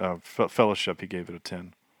did Fellowship. He gave it a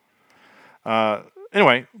 10.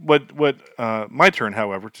 Anyway, my turn,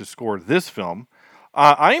 however, to score this film.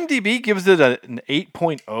 IMDb gives it an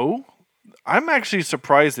 8.0. I'm actually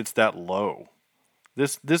surprised it's that low.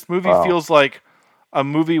 This movie feels like a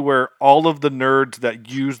movie where all of the nerds that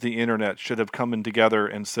use the internet should have come in together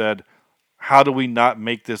and said, how do we not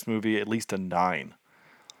make this movie at least a 9?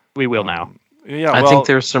 We will now. Yeah, I think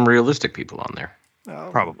there's some realistic people on there.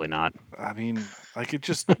 Probably not. I mean, like it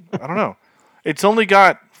just, I don't know. It's only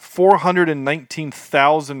got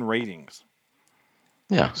 419,000 ratings.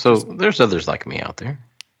 Yeah, so there's others like me out there.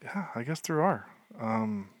 Yeah, I guess there are.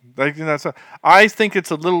 I think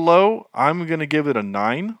it's a little low. I'm going to give it a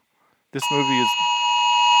 9. This movie is...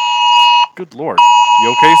 Good Lord.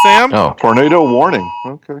 You okay, Sam? Oh, tornado warning.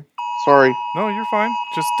 Okay. Sorry. No, you're fine.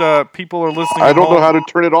 Just people are listening. I don't know how to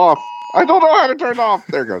turn it off. There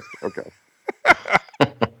it goes. Okay.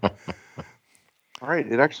 All right.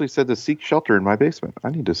 It actually said to seek shelter in my basement. I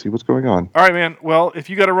need to see what's going on. All right, man. Well, if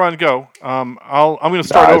you got to run, go. I'm going to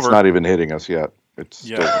start over. It's not even hitting us yet. It's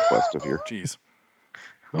still west of here. Jeez.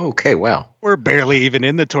 Okay, wow. We're barely even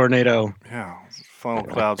in the tornado. Yeah. Funnel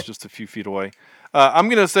clouds just a few feet away. I'm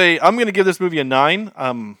going to give this movie a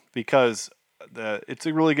 9 because it's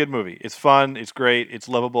a really good movie. It's fun. It's great. It's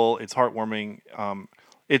lovable. It's heartwarming.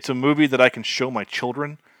 It's a movie that I can show my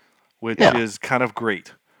children, which is kind of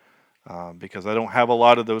great because I don't have a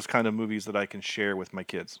lot of those kind of movies that I can share with my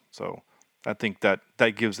kids. So I think that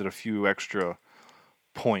gives it a few extra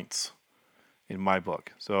points in my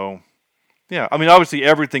book. So, yeah. I mean, obviously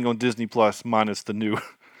everything on Disney Plus minus the new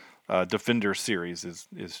Defender series is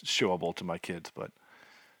showable to my kids, but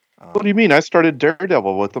what do you mean? I started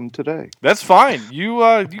Daredevil with them today. That's fine. You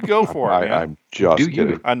go for it. Man. I'm just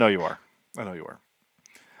kidding. I know you are.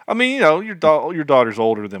 I mean, your daughter's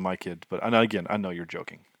older than my kids, but I know you're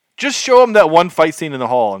joking. Just show them that one fight scene in the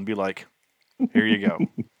hall and be like, "Here you go."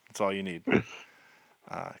 That's all you need.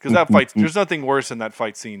 Because that fight, there's nothing worse in that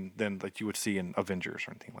fight scene than like you would see in Avengers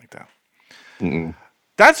or anything like that. Mm-mm.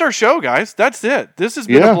 That's our show, guys. That's it. This has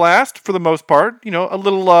been a blast for the most part. A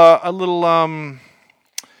little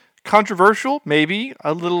controversial, maybe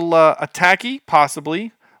a little attacky,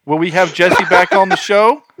 possibly. Will we have Jesse back on the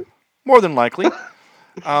show? More than likely.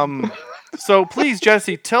 So please,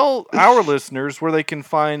 Jesse, tell our listeners where they can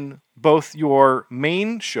find both your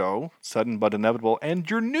main show, Sudden But Inevitable, and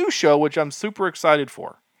your new show, which I'm super excited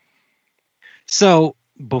for. So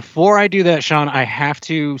before I do that, Sean, I have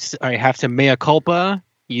to mea culpa.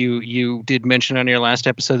 You did mention on your last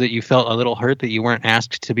episode that you felt a little hurt that you weren't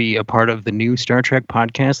asked to be a part of the new Star Trek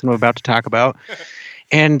podcast that I'm about to talk about.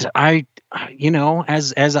 And I,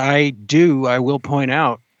 as I do, I will point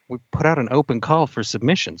out, we put out an open call for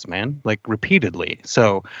submissions, man, like repeatedly.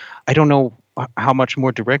 So I don't know how much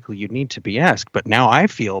more directly you need to be asked, but now I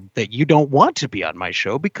feel that you don't want to be on my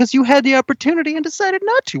show because you had the opportunity and decided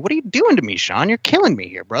not to. What are you doing to me, Sean? You're killing me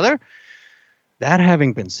here, brother. That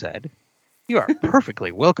having been said, you are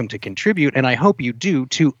perfectly welcome to contribute, and I hope you do,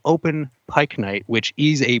 to Open Pike Night, which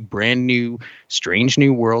is a brand new Strange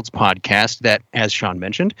New Worlds podcast that, as Sean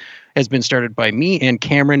mentioned, has been started by me and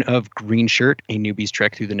Cameron of Green Shirt, a newbie's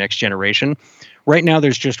trek through the next generation. Right now,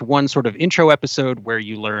 there's just one sort of intro episode where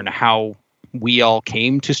you learn how we all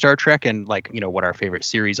came to Star Trek and, what our favorite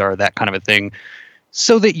series are, that kind of a thing,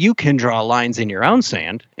 so that you can draw lines in your own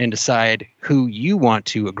sand and decide who you want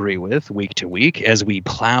to agree with week to week as we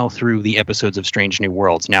plow through the episodes of Strange New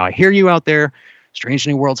Worlds. Now, I hear you out there. Strange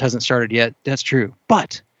New Worlds hasn't started yet. That's true.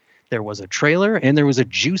 But there was a trailer and there was a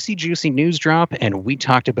juicy, juicy news drop, and we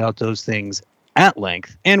talked about those things at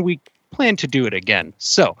length, and we plan to do it again.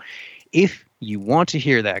 So if you want to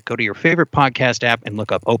hear that, go to your favorite podcast app and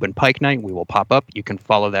look up Open Pike Night. We will pop up. You can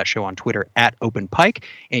follow that show on Twitter at Open Pike,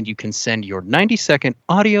 and you can send your 90-second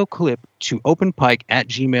audio clip to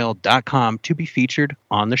openpike@gmail.com to be featured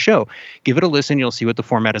on the show. Give it a listen. You'll see what the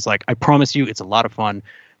format is like. I promise you, it's a lot of fun.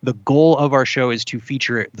 The goal of our show is to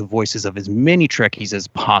feature the voices of as many Trekkies as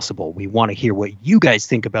possible. We want to hear what you guys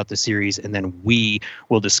think about the series, and then we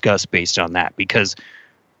will discuss based on that, because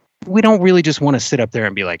we don't really just want to sit up there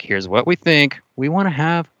and be like, here's what we think. We want to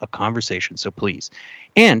have a conversation, so please.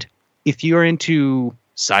 And if you're into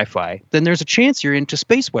sci-fi, then there's a chance you're into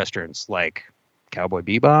space westerns like Cowboy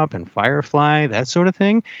Bebop and Firefly, that sort of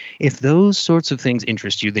thing. If those sorts of things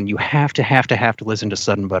interest you, then you have to listen to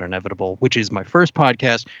Sudden But Inevitable, which is my first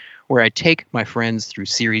podcast where I take my friends through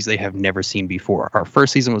series they have never seen before. Our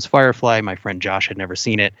first season was Firefly. My friend Josh had never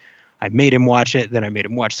seen it. I made him watch it. Then I made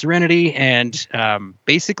him watch Serenity. And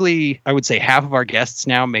basically, I would say half of our guests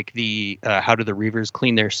now make the how do the Reavers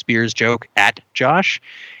clean their spears joke at Josh.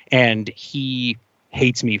 And he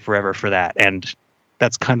hates me forever for that. And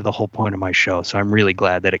that's kind of the whole point of my show. So I'm really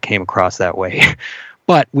glad that it came across that way.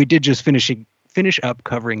 But we did just finish up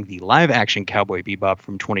covering the live-action Cowboy Bebop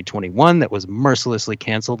from 2021 that was mercilessly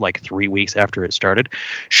canceled like 3 weeks after it started.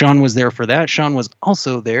 Sean was there for that. Sean was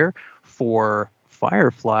also there for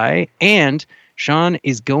Firefly. And Sean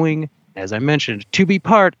is going, as I mentioned, to be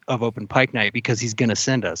part of Open Pike Night because he's going to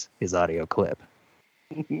send us his audio clip.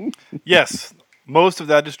 Yes, most of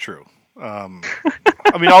that is true. I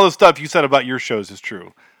mean, all the stuff you said about your shows is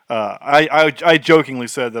true. I jokingly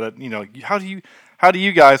said that,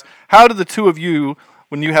 how do the two of you,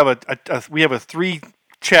 when you have we have a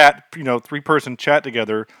three-person chat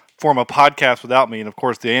together, form a podcast without me? And of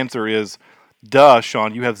course, the answer is, duh,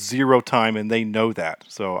 Sean, you have zero time, and they know that.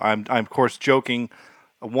 So I'm of course joking,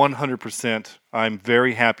 100%. I'm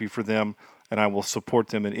very happy for them, and I will support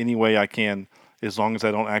them in any way I can, as long as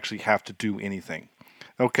I don't actually have to do anything.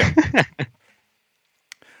 Okay.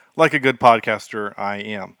 Like a good podcaster, I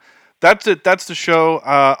am. That's it. That's the show.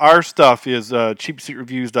 Our stuff is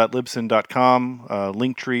cheapseatreviews.libsyn.com,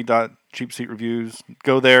 linktree.cheapseatreviews.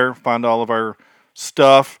 Go there, find all of our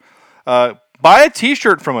stuff. Buy a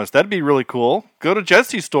t-shirt from us. That'd be really cool. Go to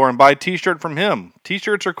Jesse's store and buy a t-shirt from him.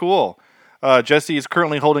 T-shirts are cool. Jesse is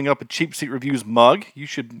currently holding up a Cheap Seat Reviews mug. You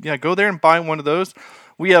should go there and buy one of those.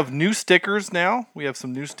 We have new stickers now. We have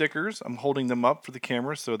some new stickers. I'm holding them up for the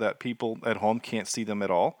camera so that people at home can't see them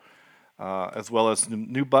at all. As well as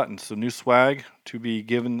new buttons. So new swag to be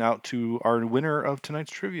given out to our winner of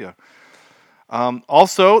tonight's trivia.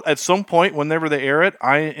 Also, at some point, whenever they air it,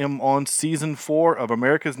 I am on season 4 of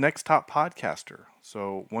America's Next Top Podcaster.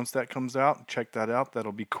 So once that comes out, check that out.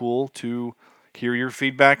 That'll be cool to hear your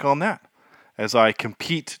feedback on that as I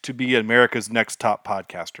compete to be America's Next Top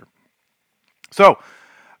Podcaster. So,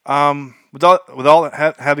 with all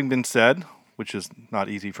having been said, which is not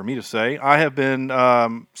easy for me to say, I have been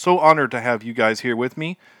so honored to have you guys here with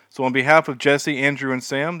me. So on behalf of Jesse, Andrew, and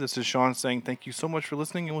Sam, this is Sean saying thank you so much for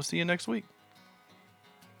listening, and we'll see you next week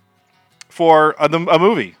for a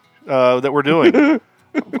movie that we're doing.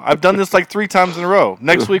 I've done this like 3 times in a row.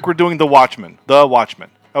 Next week we're doing The Watchmen. The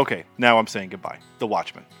Watchmen. Okay, now I'm saying goodbye. The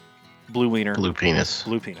Watchmen. Blue wiener. Blue penis.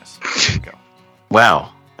 Blue penis. There you go.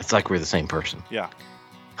 Wow. It's like we're the same person. Yeah.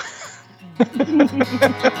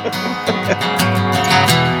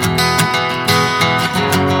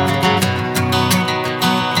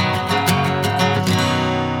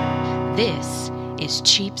 This is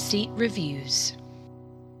Cheap Seat Reviews.